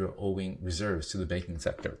 Instead, you're owing reserves to the banking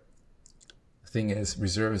sector. The thing is,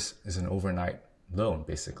 reserves is an overnight loan,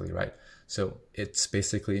 basically, right? So it's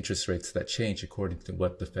basically interest rates that change according to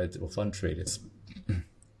what the federal funds rate is.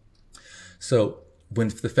 So when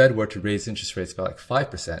the Fed were to raise interest rates by like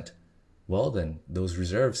 5%, well, then those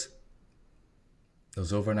reserves,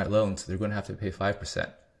 those overnight loans, they're going to have to pay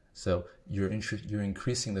 5%. So you're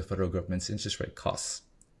increasing the federal government's interest rate costs.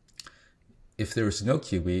 If there was no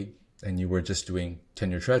QE and you were just doing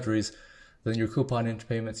 10-year treasuries, then your coupon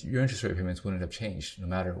payments, your interest rate payments wouldn't have changed no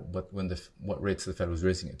matter what rates the Fed was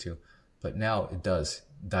raising it to. But now it does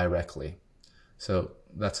directly. So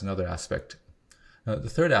that's another aspect. The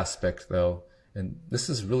third aspect, though, and this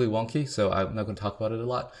is really wonky, so I'm not going to talk about it a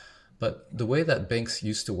lot, but the way that banks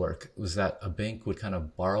used to work was that a bank would kind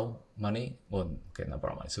of borrow money. Well, okay, not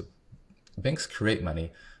borrow money. So banks create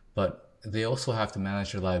money, but they also have to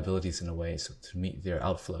manage their liabilities in a way so to meet their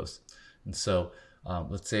outflows. And so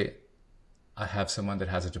let's say I have someone that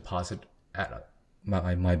has a deposit at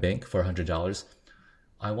my bank for $100.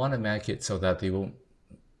 I want to make it so that they won't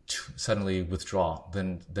suddenly withdraw.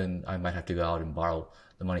 Then I might have to go out and borrow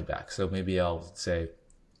the money back. So maybe I'll say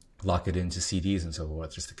lock it into CDs and so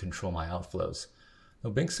forth just to control my outflows.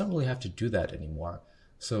 Now, banks don't really have to do that anymore.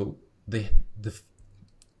 So the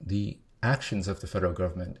actions of the federal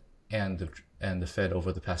government and the Fed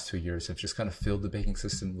over the past 2 years have just kind of filled the banking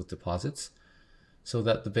system with deposits so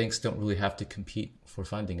that the banks don't really have to compete for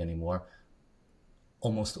funding anymore.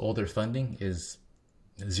 Almost all their funding is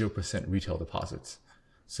 0% retail deposits.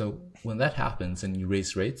 So when that happens and you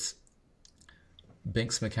raise rates,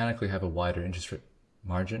 banks mechanically have a wider interest rate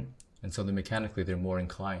margin. And so they're more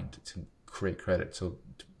inclined to create credit, so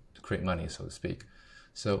to create money, so to speak.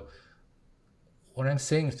 So what I'm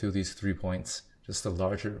saying through these 3 points, just the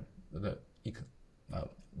large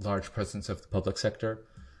presence of the public sector,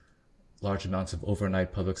 large amounts of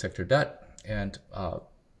overnight public sector debt, and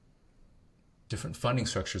different funding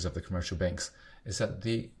structures of the commercial banks, is that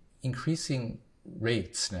the increasing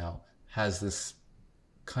rates now has this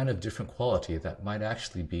kind of different quality that might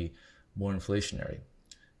actually be more inflationary.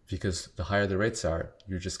 Because the higher the rates are,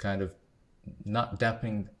 you're just kind of not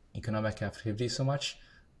dampening economic activity so much,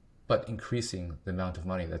 but increasing the amount of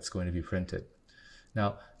money that's going to be printed.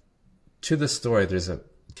 Now, to this story, there's a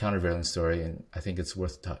countervailing story, and I think it's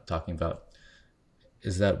worth talking about,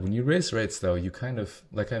 is that when you raise rates, though, you kind of,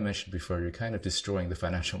 like I mentioned before, you're kind of destroying the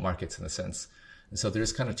financial markets in a sense. And so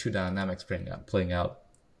there's kind of two dynamics playing out.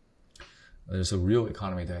 There's a real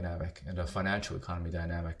economy dynamic and a financial economy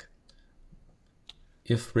dynamic.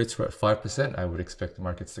 If rates were at 5%, I would expect the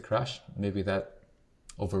markets to crash. Maybe that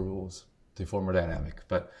overrules the former dynamic.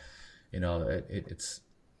 But, it's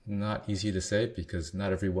not easy to say because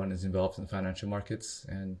not everyone is involved in financial markets.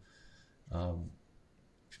 And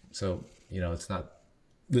so,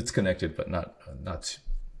 it's connected, but not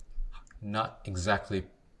not exactly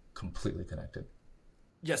completely connected.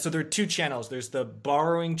 Yeah, so there are two channels. There's the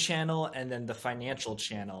borrowing channel and then the financial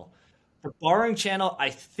channel. The borrowing channel,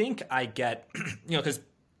 I think I get, because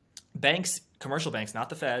banks, commercial banks, not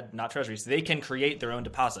the Fed, not treasuries, they can create their own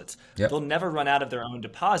deposits. Yep. They'll never run out of their own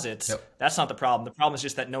deposits. Yep. That's not the problem. The problem is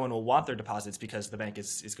just that no one will want their deposits because the bank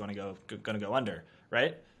is going to go under,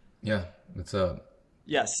 right? Yeah, it's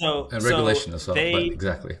Yeah, so a regulation as well, they, but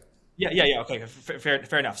exactly. Yeah. Okay,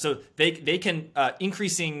 fair enough. So they can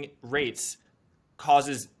increasing rates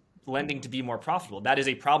causes lending to be more profitable. That is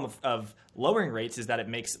a problem of lowering rates, is that it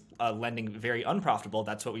makes lending very unprofitable.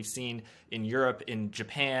 That's what we've seen in Europe, in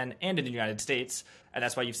Japan, and in the United States. And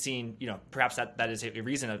that's why you've seen, perhaps that is a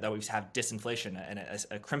reason that we have disinflation and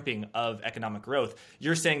a crimping of economic growth.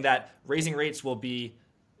 You're saying that raising rates will be,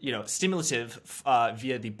 stimulative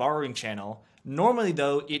via the borrowing channel. Normally,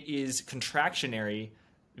 though, it is contractionary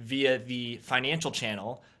via the financial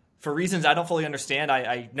channel. For reasons I don't fully understand,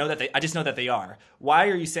 I just know that they are. Why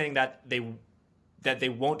are you saying that they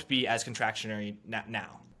won't be as contractionary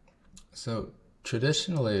now? So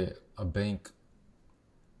traditionally, a bank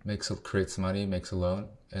creates money, makes a loan,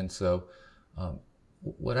 and so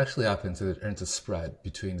what actually happens is it earns a spread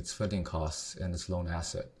between its funding costs and its loan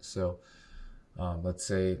asset. So let's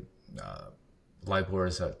say LIBOR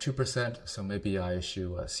is at 2%, so maybe I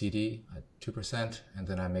issue a CD at 2%, and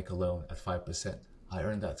then I make a loan at 5%. I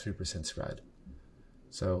earn that 3% spread.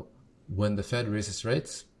 So when the Fed raises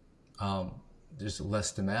rates, there's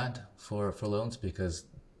less demand for loans because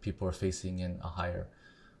people are facing in a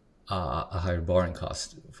higher borrowing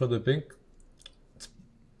cost. For the bank,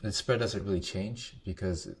 the spread doesn't really change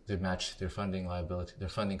because they match their funding liability, their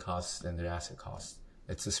funding costs and their asset costs.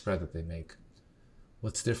 It's the spread that they make.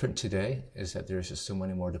 What's different today is that there's just so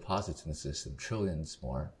many more deposits in the system, trillions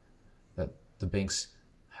more, that the banks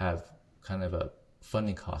have kind of a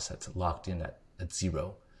funding cost that's locked in at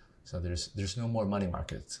zero. So there's no more money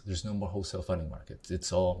markets. There's no more wholesale funding markets.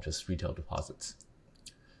 It's all just retail deposits.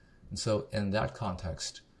 And so in that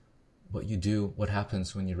context, what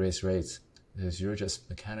happens when you raise rates is you're just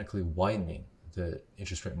mechanically widening the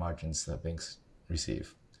interest rate margins that banks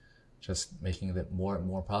receive, just making it more and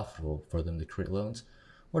more profitable for them to create loans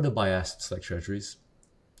or to buy assets like treasuries.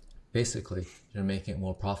 Basically, you're making it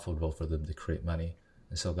more profitable for them to create money.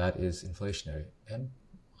 And so that is inflationary and,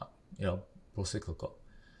 pro-cyclical.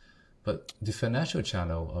 But the financial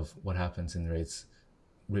channel of what happens in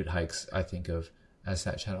rate hikes, I think of as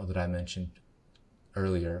that channel that I mentioned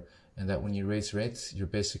earlier, and that when you raise rates, you're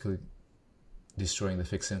basically destroying the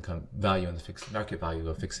fixed income value and the fixed market value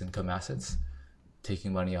of fixed income assets,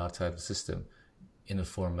 taking money outside the system in the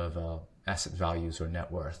form of asset values or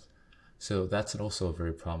net worth. So that's also a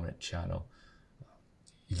very prominent channel.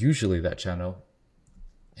 Usually that channel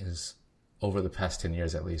is, over the past 10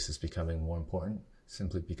 years at least, is becoming more important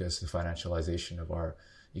simply because the financialization of our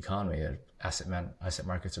economy and asset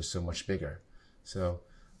markets are so much bigger. So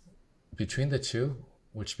between the two,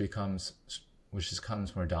 which becomes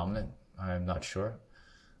more dominant, I'm not sure.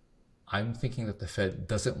 I'm thinking that the Fed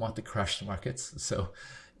doesn't want to crash the markets. So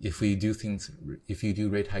if you do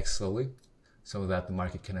rate hikes slowly so that the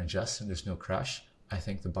market can adjust and there's no crash, I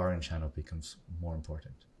think the borrowing channel becomes more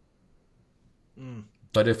important.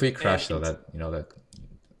 But if we crash, though, that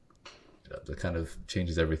kind of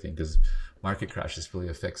changes everything, because market crashes really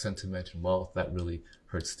affect sentiment and wealth. That really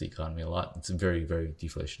hurts the economy a lot. It's very, very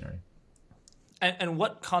deflationary. And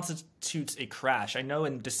what constitutes a crash? I know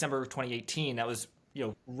in December of 2018, that was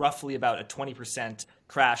roughly about a 20%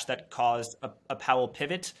 crash that caused a Powell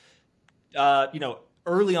pivot.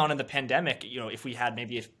 Early on in the pandemic, if we had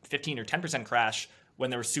maybe a 15 or 10% crash when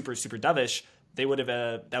they were super, super dovish, that would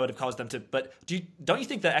have caused them to. But don't you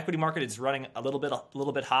think the equity market is running a little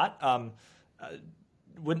bit hot?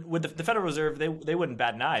 Would the Federal Reserve, they wouldn't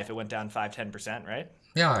bat an eye if it went down 5-10%, right?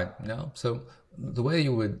 Yeah, no. So the way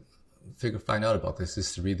you would find out about this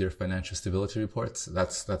is to read their financial stability reports.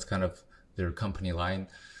 That's kind of their company line.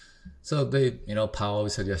 So Powell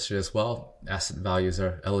always said yesterday as well, asset values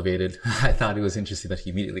are elevated. I thought it was interesting that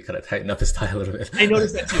he immediately kind of tightened up his tie a little bit. I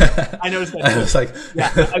noticed that too. I I was like,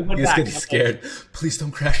 he was getting scared. Please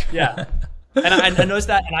don't crash. Yeah. And I noticed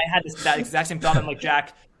that, and I had that exact same thought. I'm like,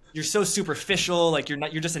 Jack, you're so superficial. Like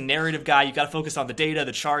you're just a narrative guy. You got to focus on the data,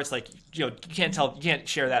 the charts. Like, you can't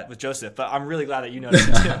share that with Joseph, but I'm really glad that you noticed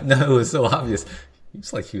it too. No, it was so obvious.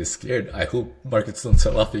 It's like he was scared. I hope markets don't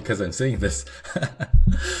sell off because I'm saying this.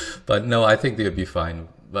 But no, I think they would be fine.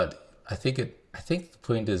 But I think the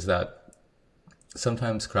point is that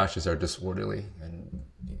sometimes crashes are disorderly, and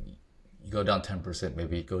you go down 10%,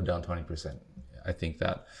 maybe go down 20%. I think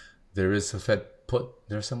that there is a Fed put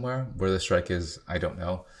there somewhere. Where the strike is, I don't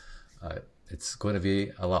know. It's going to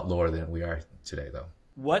be a lot lower than we are today, though.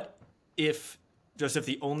 What if, Joseph,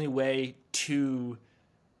 the only way to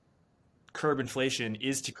curb inflation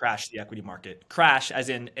is to crash the equity market? Crash as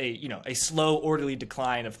in a slow, orderly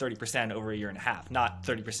decline of 30% over a year and a half, not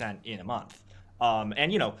 30% in a month.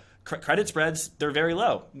 Credit spreads, they're very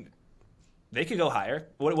low. They could go higher.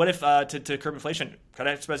 What if to curb inflation,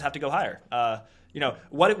 credit spreads have to go higher?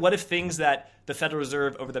 What if things that the Federal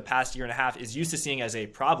Reserve over the past year and a half is used to seeing as a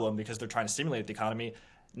problem because they're trying to stimulate the economy,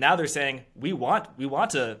 now they're saying we want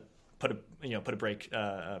to put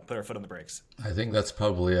our foot on the brakes? I think that's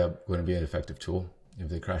probably going to be an effective tool. If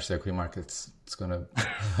they crash the equity markets, it's going to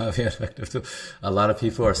be an effective tool. A lot of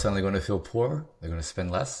people are suddenly going to feel poor. They're going to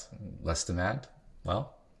spend less demand.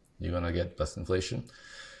 Well, you're going to get less inflation.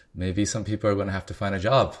 Maybe some people are going to have to find a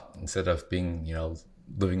job instead of being,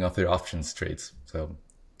 living off their options trades. So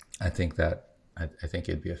I think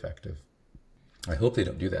it'd be effective. I hope they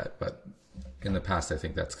don't do that, but in the past, I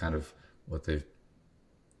think that's kind of what they've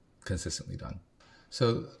consistently done.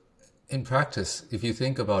 So in practice, if you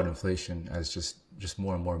think about inflation as just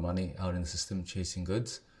more and more money out in the system chasing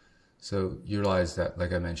goods, so you realize that,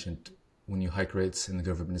 like I mentioned, when you hike rates and the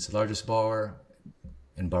government is the largest borrower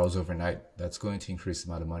and borrows overnight, that's going to increase the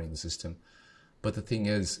amount of money in the system. But the thing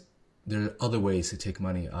is, there are other ways to take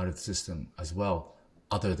money out of the system as well,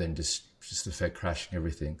 other than just the Fed crashing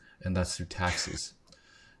everything, and that's through taxes.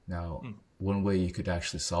 Now, one way you could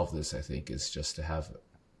actually solve this, I think, is just to have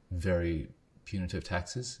very punitive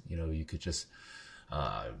taxes. You could just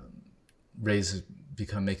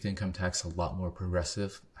make the income tax a lot more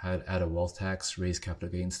progressive, add a wealth tax, raise capital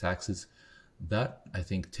gains taxes. That, I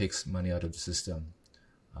think, takes money out of the system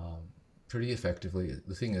pretty effectively.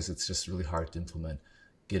 The thing is, it's just really hard to implement.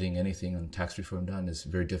 Getting anything on tax reform done is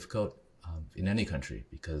very difficult in any country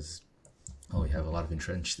because we have a lot of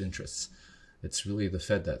entrenched interests. It's really the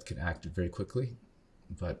Fed that can act very quickly,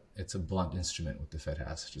 but it's a blunt instrument what the Fed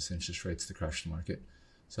has, just interest rates to crash the market.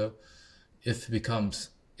 So if the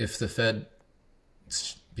Fed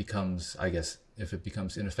becomes, if it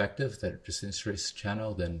becomes ineffective, that just interest rates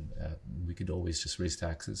channel, then we could always just raise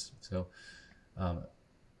taxes. So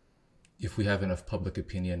if we have enough public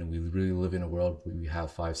opinion and we really live in a world where we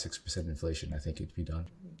have 5-6% inflation, I think it'd be done.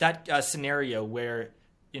 That scenario where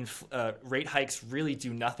rate hikes really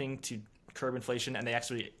do nothing to curb inflation and they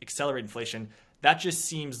actually accelerate inflation, that just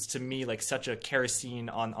seems to me like such a kerosene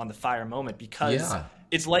on the fire moment, because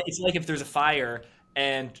it's like if there's a fire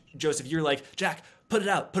and Joseph, you're like, Jack, put it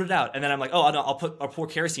out. And then I'm like, oh, no, I'll pour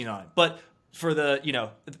kerosene on it. But for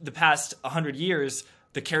the past 100 years,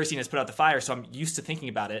 the kerosene has put out the fire. So I'm used to thinking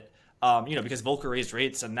about it. Because Volcker raised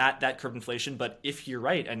rates and that curbed inflation. But if you're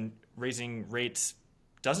right and raising rates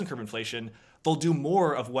doesn't curb inflation, they'll do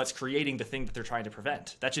more of what's creating the thing that they're trying to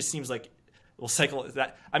prevent. That just seems like we'll cycle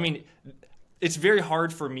that. I mean, it's very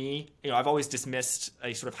hard for me. I've always dismissed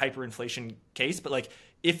a sort of hyperinflation case, but like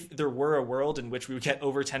if there were a world in which we would get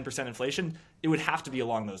over 10% inflation, it would have to be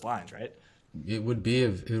along those lines, right? It would be a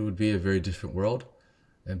very different world,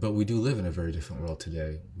 but we do live in a very different world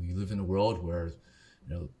today. We live in a world where,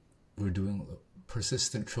 we're doing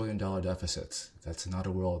persistent $1 trillion deficits. That's not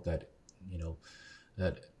a world that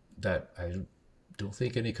I don't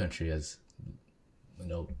think any country has,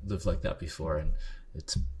 lived like that before. And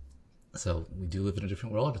so we do live in a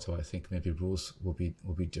different world. So I think maybe rules will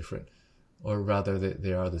be different, or rather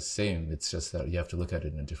they are the same. It's just that you have to look at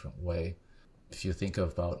it in a different way. If you think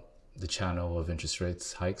about the channel of interest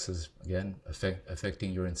rates hikes as, again,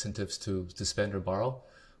 affecting your incentives to spend or borrow,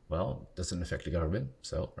 well, it doesn't affect the government.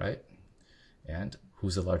 So, right. And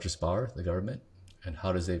who's the largest borrower? The government. And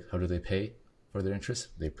how do they pay for their interest?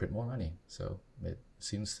 They print more money. So it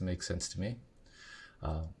seems to make sense to me.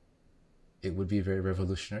 It would be very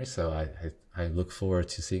revolutionary. So I look forward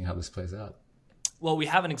to seeing how this plays out. Well, we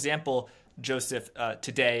have an example, Joseph,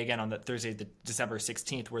 today, again on the Thursday, December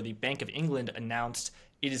 16th, where the Bank of England announced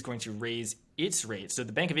it is going to raise its rate. So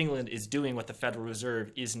the Bank of England is doing what the Federal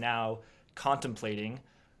Reserve is now contemplating.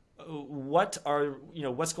 What's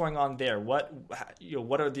going on there? What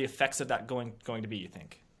are the effects of that going to be, you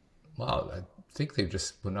think? Well, I think they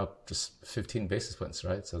just went up just 15 basis points,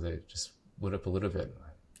 right? So they just went up a little bit.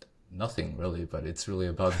 Nothing really, but it's really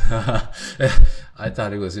about. I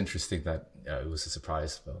thought it was interesting that it was a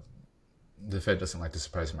surprise. Well, the Fed doesn't like to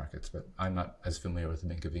surprise markets, but I'm not as familiar with the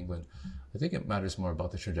Bank of England. I think it matters more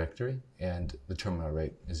about the trajectory, and the terminal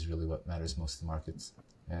rate is really what matters most to markets.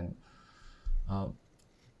 And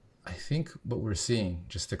I think what we're seeing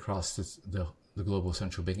just across the global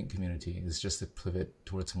central banking community is just a pivot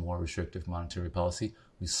towards more restrictive monetary policy.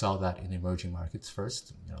 We saw that in emerging markets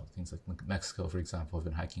first. Things like Mexico, for example, have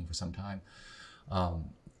been hiking for some time.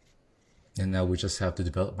 And now we just have the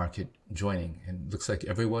developed market joining. And it looks like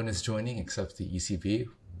everyone is joining except the ECB,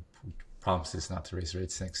 who promises not to raise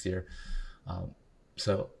rates next year.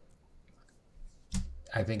 So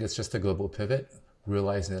I think it's just a global pivot,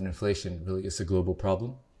 realizing that inflation really is a global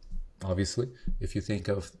problem. Obviously, if you think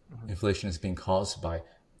of inflation as being caused by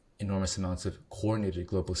enormous amounts of coordinated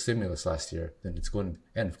global stimulus last year, then it's going to,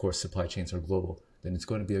 and of course supply chains are global, then it's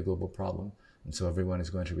going to be a global problem. And so everyone is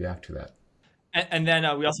going to react to that. And then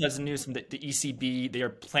we also have some news from the ECB. They are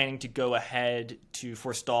planning to go ahead to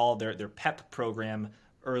forestall their PEP program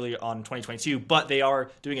early on in 2022, but they are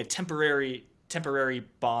doing a temporary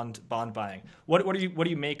bond buying. What do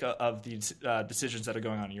you make of these decisions that are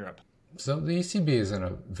going on in Europe? So the ECB is in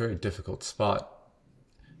a very difficult spot.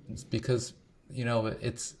 It's because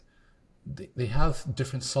they have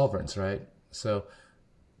different sovereigns, right? So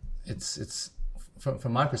it's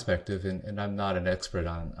from my perspective, and I'm not an expert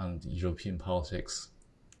on European politics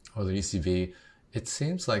or the ECB, it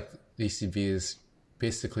seems like the ECB is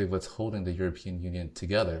basically what's holding the European Union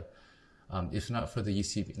together. If not for the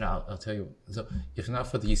ECB, now I'll tell you. So, if not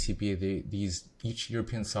for the ECB, each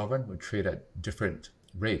European sovereign would trade at different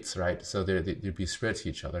rates, right? So they'd be spread to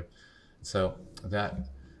each other. So that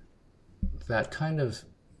kind of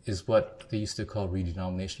is what they used to call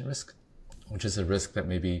redenomination risk, which is a risk that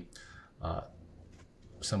maybe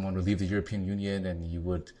someone would leave the European Union and you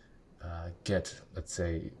would get, let's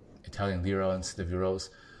say, Italian lira instead of euros.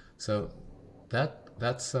 So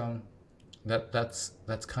that's kind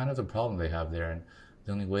of the problem they have there. And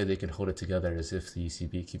the only way they can hold it together is if the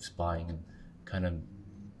ECB keeps buying and kind of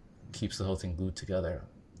keeps the whole thing glued together.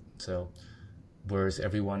 So whereas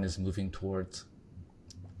everyone is moving towards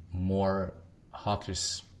more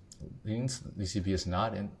hawkish leans, the ECB is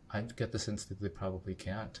not, and I get the sense that they probably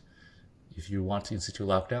can't. If you want to institute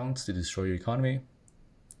lockdowns to destroy your economy,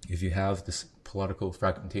 if you have this political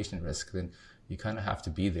fragmentation risk, then you kind of have to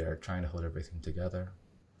be there trying to hold everything together.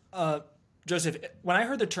 Joseph, when I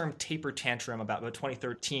heard the term taper tantrum about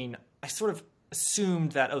 2013, I sort of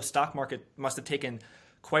assumed that, stock market must have taken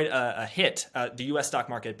quite a hit, the U.S. stock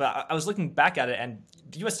market. But I was looking back at it, and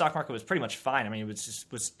the U.S. stock market was pretty much fine. I mean, it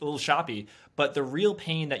was a little choppy. But the real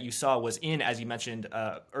pain that you saw was in, as you mentioned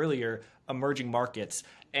earlier, emerging markets.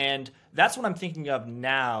 And that's what I'm thinking of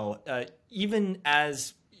now. Even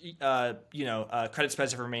as credit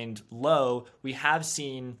spreads have remained low, we have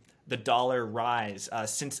seen the dollar rise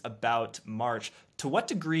since about March. To what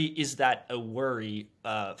degree is that a worry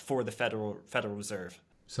for the Federal Reserve?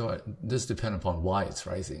 So this depends upon why it's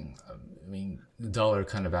rising. I mean, the dollar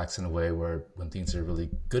kind of acts in a way where when things are really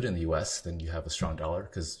good in the U.S., then you have a strong dollar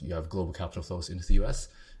because you have global capital flows into the U.S.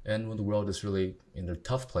 And when the world is really in a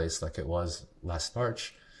tough place like it was last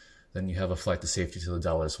March, then you have a flight to safety to the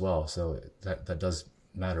dollar as well. So that does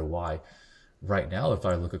matter why. Right now, if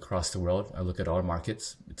I look across the world, I look at our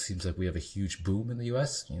markets, it seems like we have a huge boom in the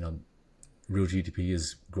U.S. Real GDP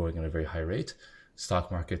is growing at a very high rate.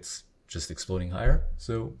 Stock markets just exploding higher.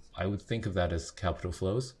 So I would think of that as capital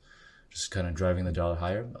flows, just kind of driving the dollar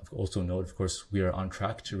higher. Also note, of course, we are on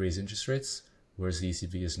track to raise interest rates, whereas the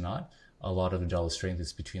ECB is not. A lot of the dollar strength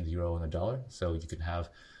is between the euro and the dollar. So you can have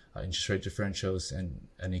interest rate differentials and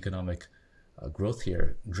an economic growth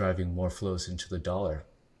here driving more flows into the dollar.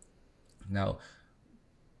 Now,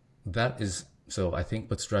 so I think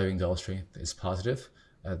what's driving dollar strength is positive.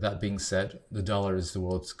 That being said, the dollar is the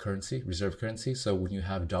world's currency, reserve currency. So when you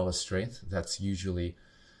have dollar strength, that's usually,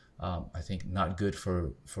 I think, not good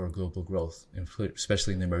for global growth,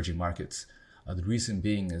 especially in the emerging markets. The reason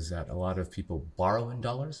being is that a lot of people borrow in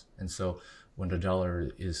dollars. And so when the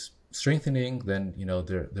dollar is strengthening, then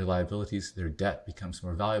their liabilities, their debt becomes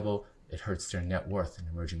more valuable. It hurts their net worth in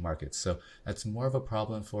emerging markets. So that's more of a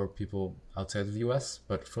problem for people outside of the U.S.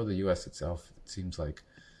 But for the U.S. itself, it seems like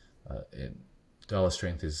dollar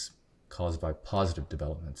strength is caused by positive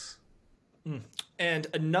developments. And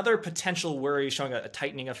another potential worry showing a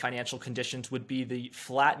tightening of financial conditions would be the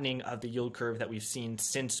flattening of the yield curve that we've seen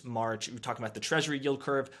since March. We're talking about the Treasury yield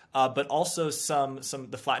curve, but also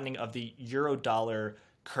the flattening of the euro-dollar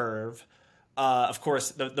curve. Of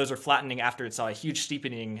course, those are flattening after it saw a huge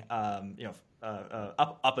steepening,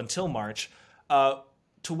 up until March.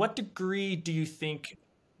 To what degree do you think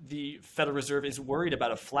the Federal Reserve is worried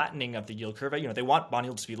about a flattening of the yield curve? They want bond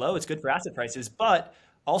yields to be low. It's good for asset prices, but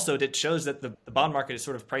also it shows that the bond market is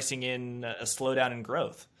sort of pricing in a slowdown in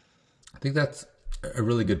growth. I think that's a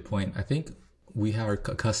really good point. I think we are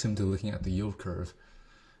accustomed to looking at the yield curve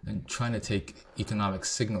and trying to take economic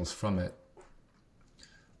signals from it.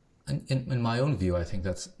 And in my own view, I think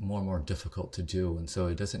that's more and more difficult to do. And so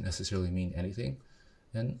it doesn't necessarily mean anything.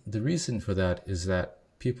 And the reason for that is that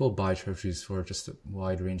people buy treasuries for just a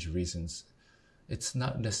wide range of reasons. It's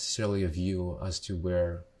not necessarily a view as to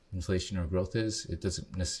where inflation or growth is. It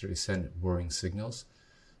doesn't necessarily send worrying signals.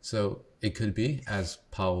 So it could be, as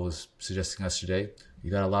Powell was suggesting yesterday,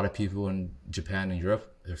 you got a lot of people in Japan and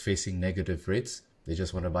Europe, they're facing negative rates. They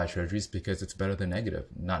just want to buy treasuries because it's better than negative,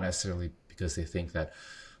 not necessarily because they think that,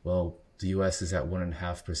 well, the US is at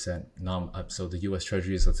 1.5%. So the US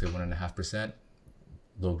Treasury is, let's say, 1.5%,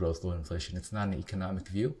 low growth, low inflation. It's not an economic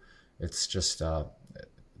view. It's just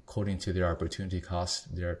according to their opportunity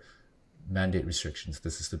cost, their mandate restrictions.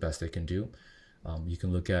 This is the best they can do. You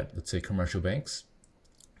can look at, let's say, commercial banks.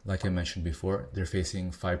 Like I mentioned before, they're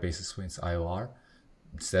facing 5 basis points IOR.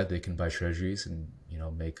 Instead, they can buy treasuries and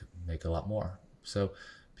make a lot more. So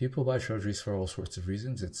people buy treasuries for all sorts of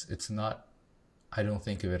reasons. It's not. I don't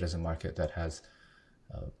think of it as a market that has,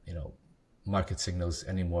 market signals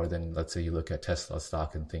any more than, let's say, you look at Tesla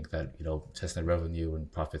stock and think that Tesla revenue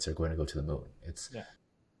and profits are going to go to the moon. Yeah.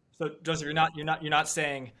 So Joseph, you're not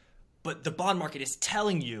saying, but the bond market is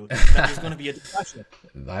telling you that there's going to be a depression.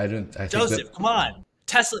 Joseph, come on.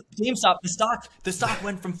 Tesla, GameStop, the stock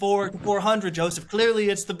went from 4 to 400. Joseph, clearly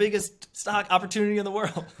it's the biggest stock opportunity in the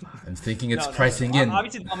world. I'm thinking it's pricing in.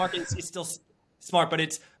 Obviously, the bond market is still smart,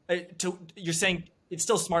 but you're saying it's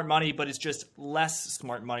still smart money, but it's just less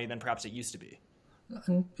smart money than perhaps it used to be.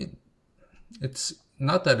 It's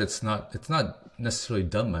not that it's not necessarily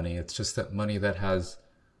dumb money. It's just that money that has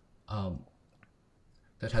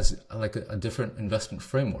like a different investment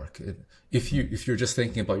framework. If you're just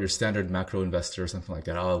thinking about your standard macro investor or something like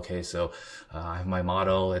that, so I have my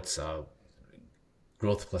model, it's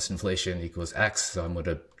growth plus inflation equals X, so I'm going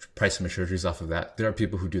to price my treasuries off of that. There are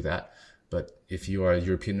people who do that. But if you are a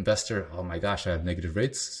European investor, oh my gosh, I have negative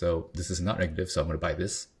rates, so this is not negative, so I'm going to buy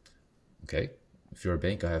this. Okay. If you're a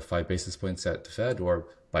bank, I have 5 basis points at the Fed, or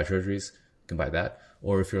buy treasuries, you can buy that.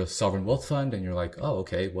 Or if you're a sovereign wealth fund and you're like, oh,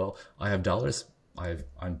 okay, well, I have dollars.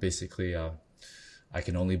 I'm basically, I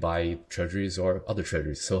can only buy treasuries or other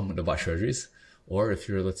treasuries, so I'm going to buy treasuries. Or if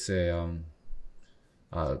you're, let's say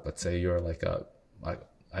you're like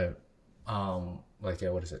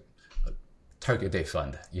what is it? Target date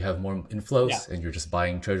fund. You have more inflows and you're just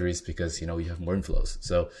buying treasuries because you have more inflows.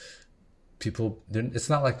 So people,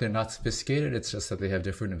 it's not like they're not sophisticated. It's just that they have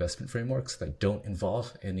different investment frameworks that don't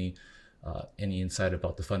involve any insight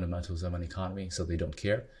about the fundamentals of an economy. So they don't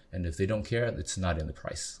care. And if they don't care, it's not in the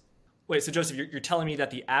price. Wait, so Joseph, you're telling me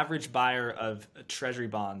that the average buyer of treasury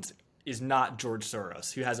bonds is not George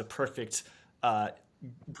Soros, who has a perfect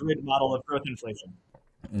grid model of growth inflation?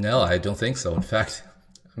 No, I don't think so. In fact,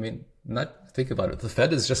 think about it. The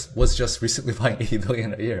Fed was just recently buying 80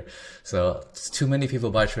 billion a year. So it's too many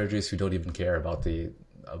people buy treasuries who don't even care about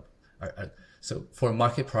so for a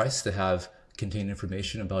market price to have contained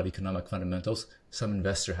information about economic fundamentals, some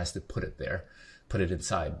investor has to put it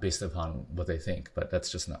inside based upon what they think, but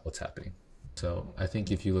that's just not what's happening. So I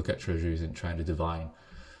think if you look at treasuries and trying to divine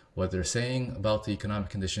what they're saying about the economic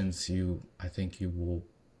conditions, I think you will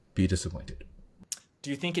be disappointed. Do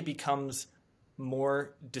you think it becomes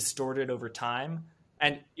more distorted over time,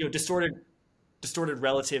 and distorted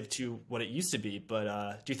relative to what it used to be?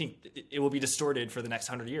 But do you think it will be distorted for the next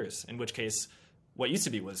 100 years? In which case, what used to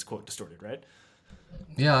be was, quote, distorted, right?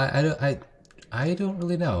 Yeah, I don't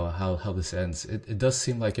really know how this ends. It does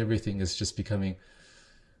seem like everything is just becoming.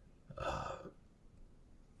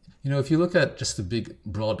 If you look at just the big,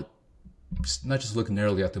 broad, not just look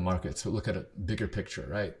narrowly at the markets, but look at a bigger picture,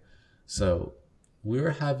 right? So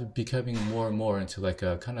we're becoming more and more into like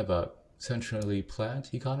a kind of a centrally planned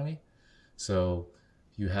economy. So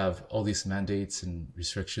you have all these mandates and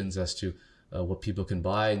restrictions as to what people can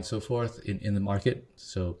buy and so forth in the market.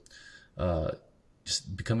 So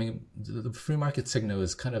just becoming, the free market signal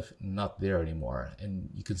is kind of not there anymore. And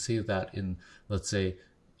you can see that in, let's say,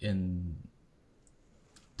 in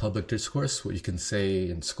public discourse, what you can say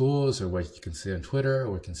in schools, or what you can say on Twitter,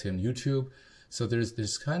 or what you can say on YouTube. So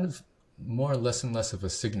there's kind of less and less of a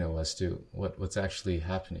signal as to what's actually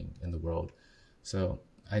happening in the world. So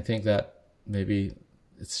I think that maybe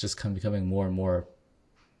it's just becoming more and more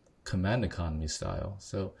command economy style.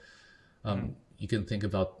 So you can think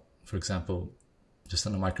about, for example, just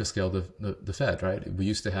on a micro scale, the Fed, right? We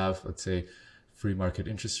used to have, let's say, free market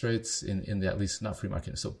interest rates in the, at least not free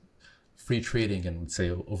market, so free trading and, let's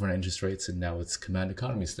say, overnight interest rates, and now it's command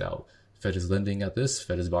economy style. Fed is lending at this,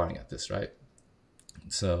 Fed is borrowing at this, right?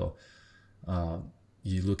 So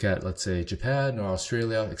you look at, let's say, Japan or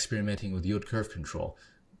Australia experimenting with yield curve control.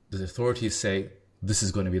 The authorities say, this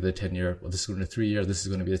is going to be the 10-year, or this is going to be the 3-year, this is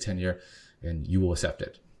going to be the 10-year, and you will accept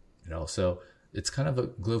it. So it's kind of a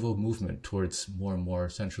global movement towards more and more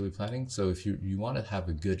centrally planning. So if you want to have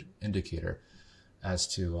a good indicator as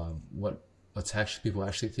to what's actually people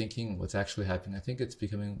actually thinking, what's actually happening, I think it's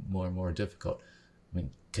becoming more and more difficult. I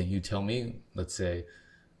mean, can you tell me, let's say,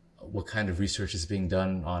 what kind of research is being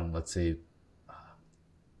done on, let's say,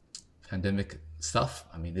 pandemic stuff?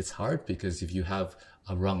 I mean, it's hard because if you have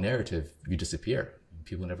a wrong narrative, you disappear.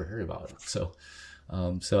 People never heard about it. So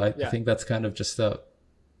I think that's kind of just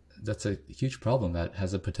that's a huge problem that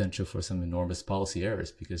has a potential for some enormous policy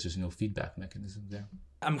errors because there's no feedback mechanism there.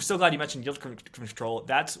 I'm so glad you mentioned yield control.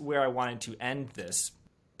 That's where I wanted to end this.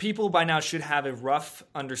 People by now should have a rough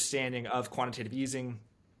understanding of quantitative easing,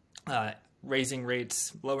 raising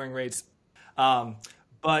rates, lowering rates.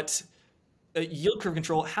 But yield curve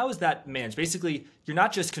control, how is that managed? Basically, you're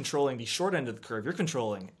not just controlling the short end of the curve, you're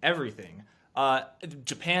controlling everything.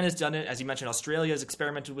 Japan has done it. As you mentioned, Australia has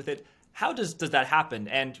experimented with it. How does that happen?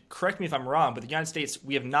 And correct me if I'm wrong, but the United States,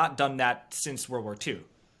 we have not done that since World War II.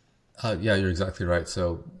 Yeah, you're exactly right.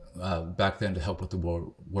 So back then, to help with the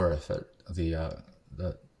war effort, the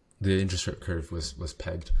interest rate curve was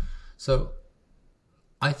pegged. So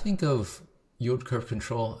I think of yield curve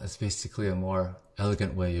control as basically a more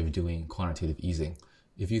elegant way of doing quantitative easing.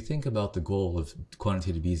 If you think about the goal of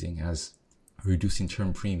quantitative easing as reducing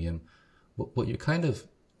term premium, what you're kind of,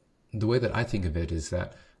 the way that I think of it is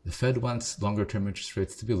that the Fed wants longer term interest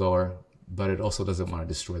rates to be lower, but it also doesn't want to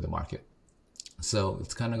destroy the market. So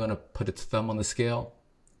it's kind of going to put its thumb on the scale,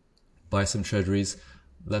 buy some treasuries,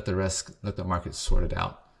 let the market sort it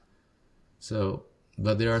out. So,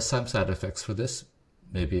 but there are some side effects for this.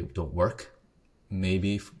 Maybe it don't work.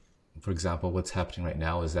 Maybe, for example, what's happening right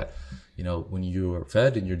now is that, when you are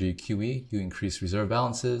Fed and you're doing QE, you increase reserve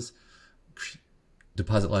balances,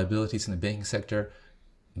 deposit liabilities in the banking sector.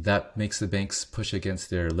 That makes the banks push against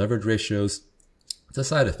their leverage ratios. It's a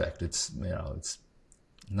side effect. It's not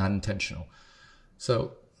intentional.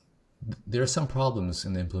 So there are some problems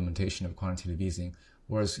in the implementation of quantitative easing,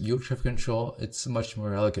 whereas yield curve control, it's a much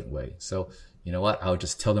more elegant way. So you know what? I'll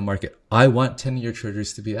just tell the market, I want 10-year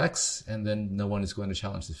treasuries to be X, and then no one is going to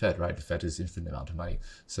challenge the Fed, right? The Fed is infinite amount of money.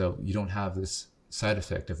 So you don't have this side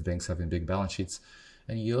effect of banks having big balance sheets.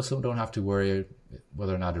 And you also don't have to worry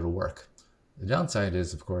whether or not it'll work. The downside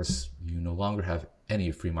is, of course, you no longer have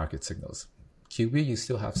any free market signals. QE, you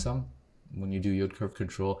still have some. When you do yield curve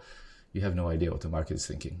control, you have no idea what the market is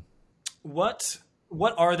thinking. What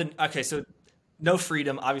are so no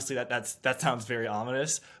freedom, obviously that sounds very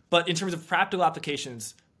ominous, but in terms of practical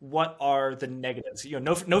applications, what are the negatives?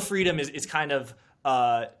 No freedom is kind of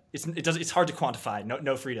it's hard to quantify.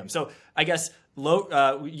 No freedom. So I guess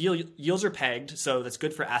low yields are pegged, so that's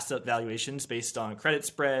good for asset valuations based on credit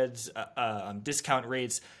spreads, discount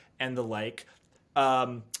rates, and the like.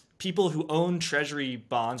 People who own treasury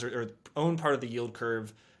bonds or own part of the yield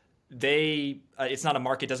curve, it's not a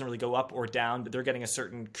market, doesn't really go up or down, but they're getting a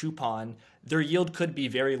certain coupon. Their yield could be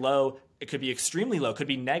very low. It could be extremely low. It could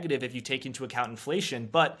be negative if you take into account inflation,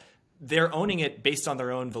 but they're owning it based on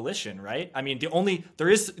their own volition, right? I mean, there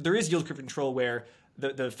is yield curve control where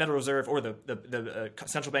the Federal Reserve or the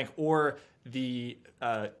central bank or the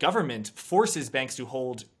government forces banks to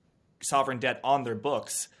hold sovereign debt on their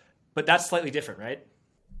books, but that's slightly different, right?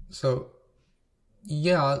 So,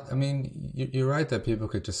 yeah, I mean, you're right that people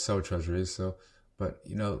could just sell treasuries. So, but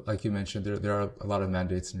like you mentioned, there are a lot of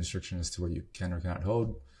mandates and restrictions as to what you can or cannot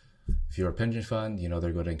hold. If you're a pension fund,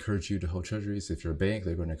 they're going to encourage you to hold treasuries. If you're a bank,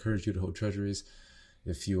 they're going to encourage you to hold treasuries.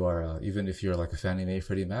 If you are, even if you're like a Fannie Mae,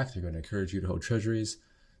 Freddie Mac, they're going to encourage you to hold treasuries.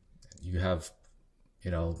 You have,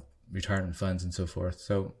 retirement funds and so forth.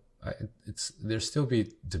 So there'll still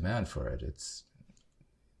be demand for it.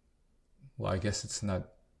 I guess it's not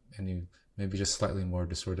maybe just slightly more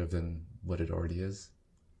distortive than what it already is.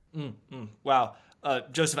 Wow.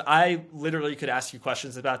 Joseph, I literally could ask you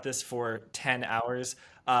questions about this for 10 hours.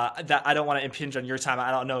 That I don't want to impinge on your time.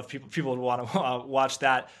 I don't know if people would want to watch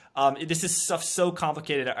that. This is stuff so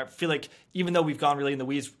complicated. I feel like even though we've gone really in the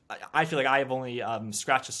weeds, I feel like I have only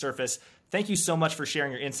scratched the surface. Thank you so much for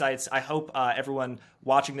sharing your insights. I hope everyone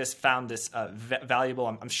watching this found this valuable.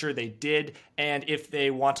 I'm sure they did. And if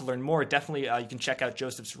they want to learn more, definitely you can check out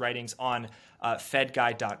Joseph's writings on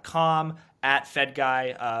fedguy.com, at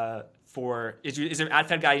fedguy. Is there at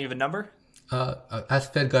fedguy? You have a number?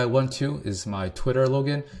 At fedguy12 is my Twitter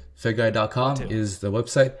login. Fedguy.com is the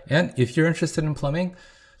website. And if you're interested in plumbing,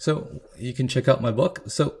 so you can check out my book.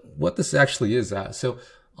 So what this actually is so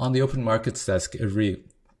on the Open Markets Desk, every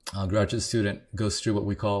graduate student goes through what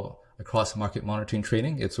we call a cross-market monitoring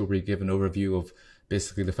training. It's where we give an overview of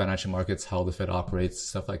basically the financial markets, how the Fed operates,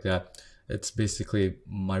 stuff like that. It's basically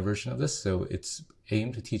my version of this. So it's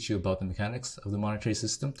aimed to teach you about the mechanics of the monetary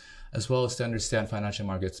system, as well as to understand financial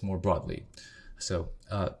markets more broadly. So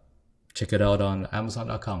check it out on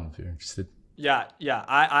Amazon.com if you're interested. Yeah.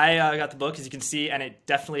 I got the book, as you can see, and it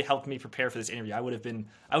definitely helped me prepare for this interview. I would have been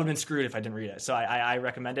screwed if I didn't read it. So I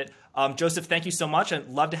recommend it. Joseph, thank you so much. I'd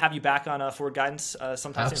love to have you back on Forward Guidance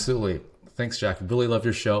sometime soon. Absolutely. Thanks, Jack. Really love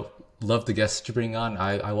your show. Love the guests you bring on.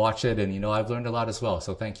 I watch it, and I've learned a lot as well.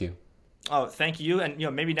 So thank you. Oh, thank you. And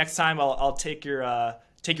maybe next time I'll take your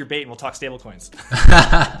bait and we'll talk stablecoins.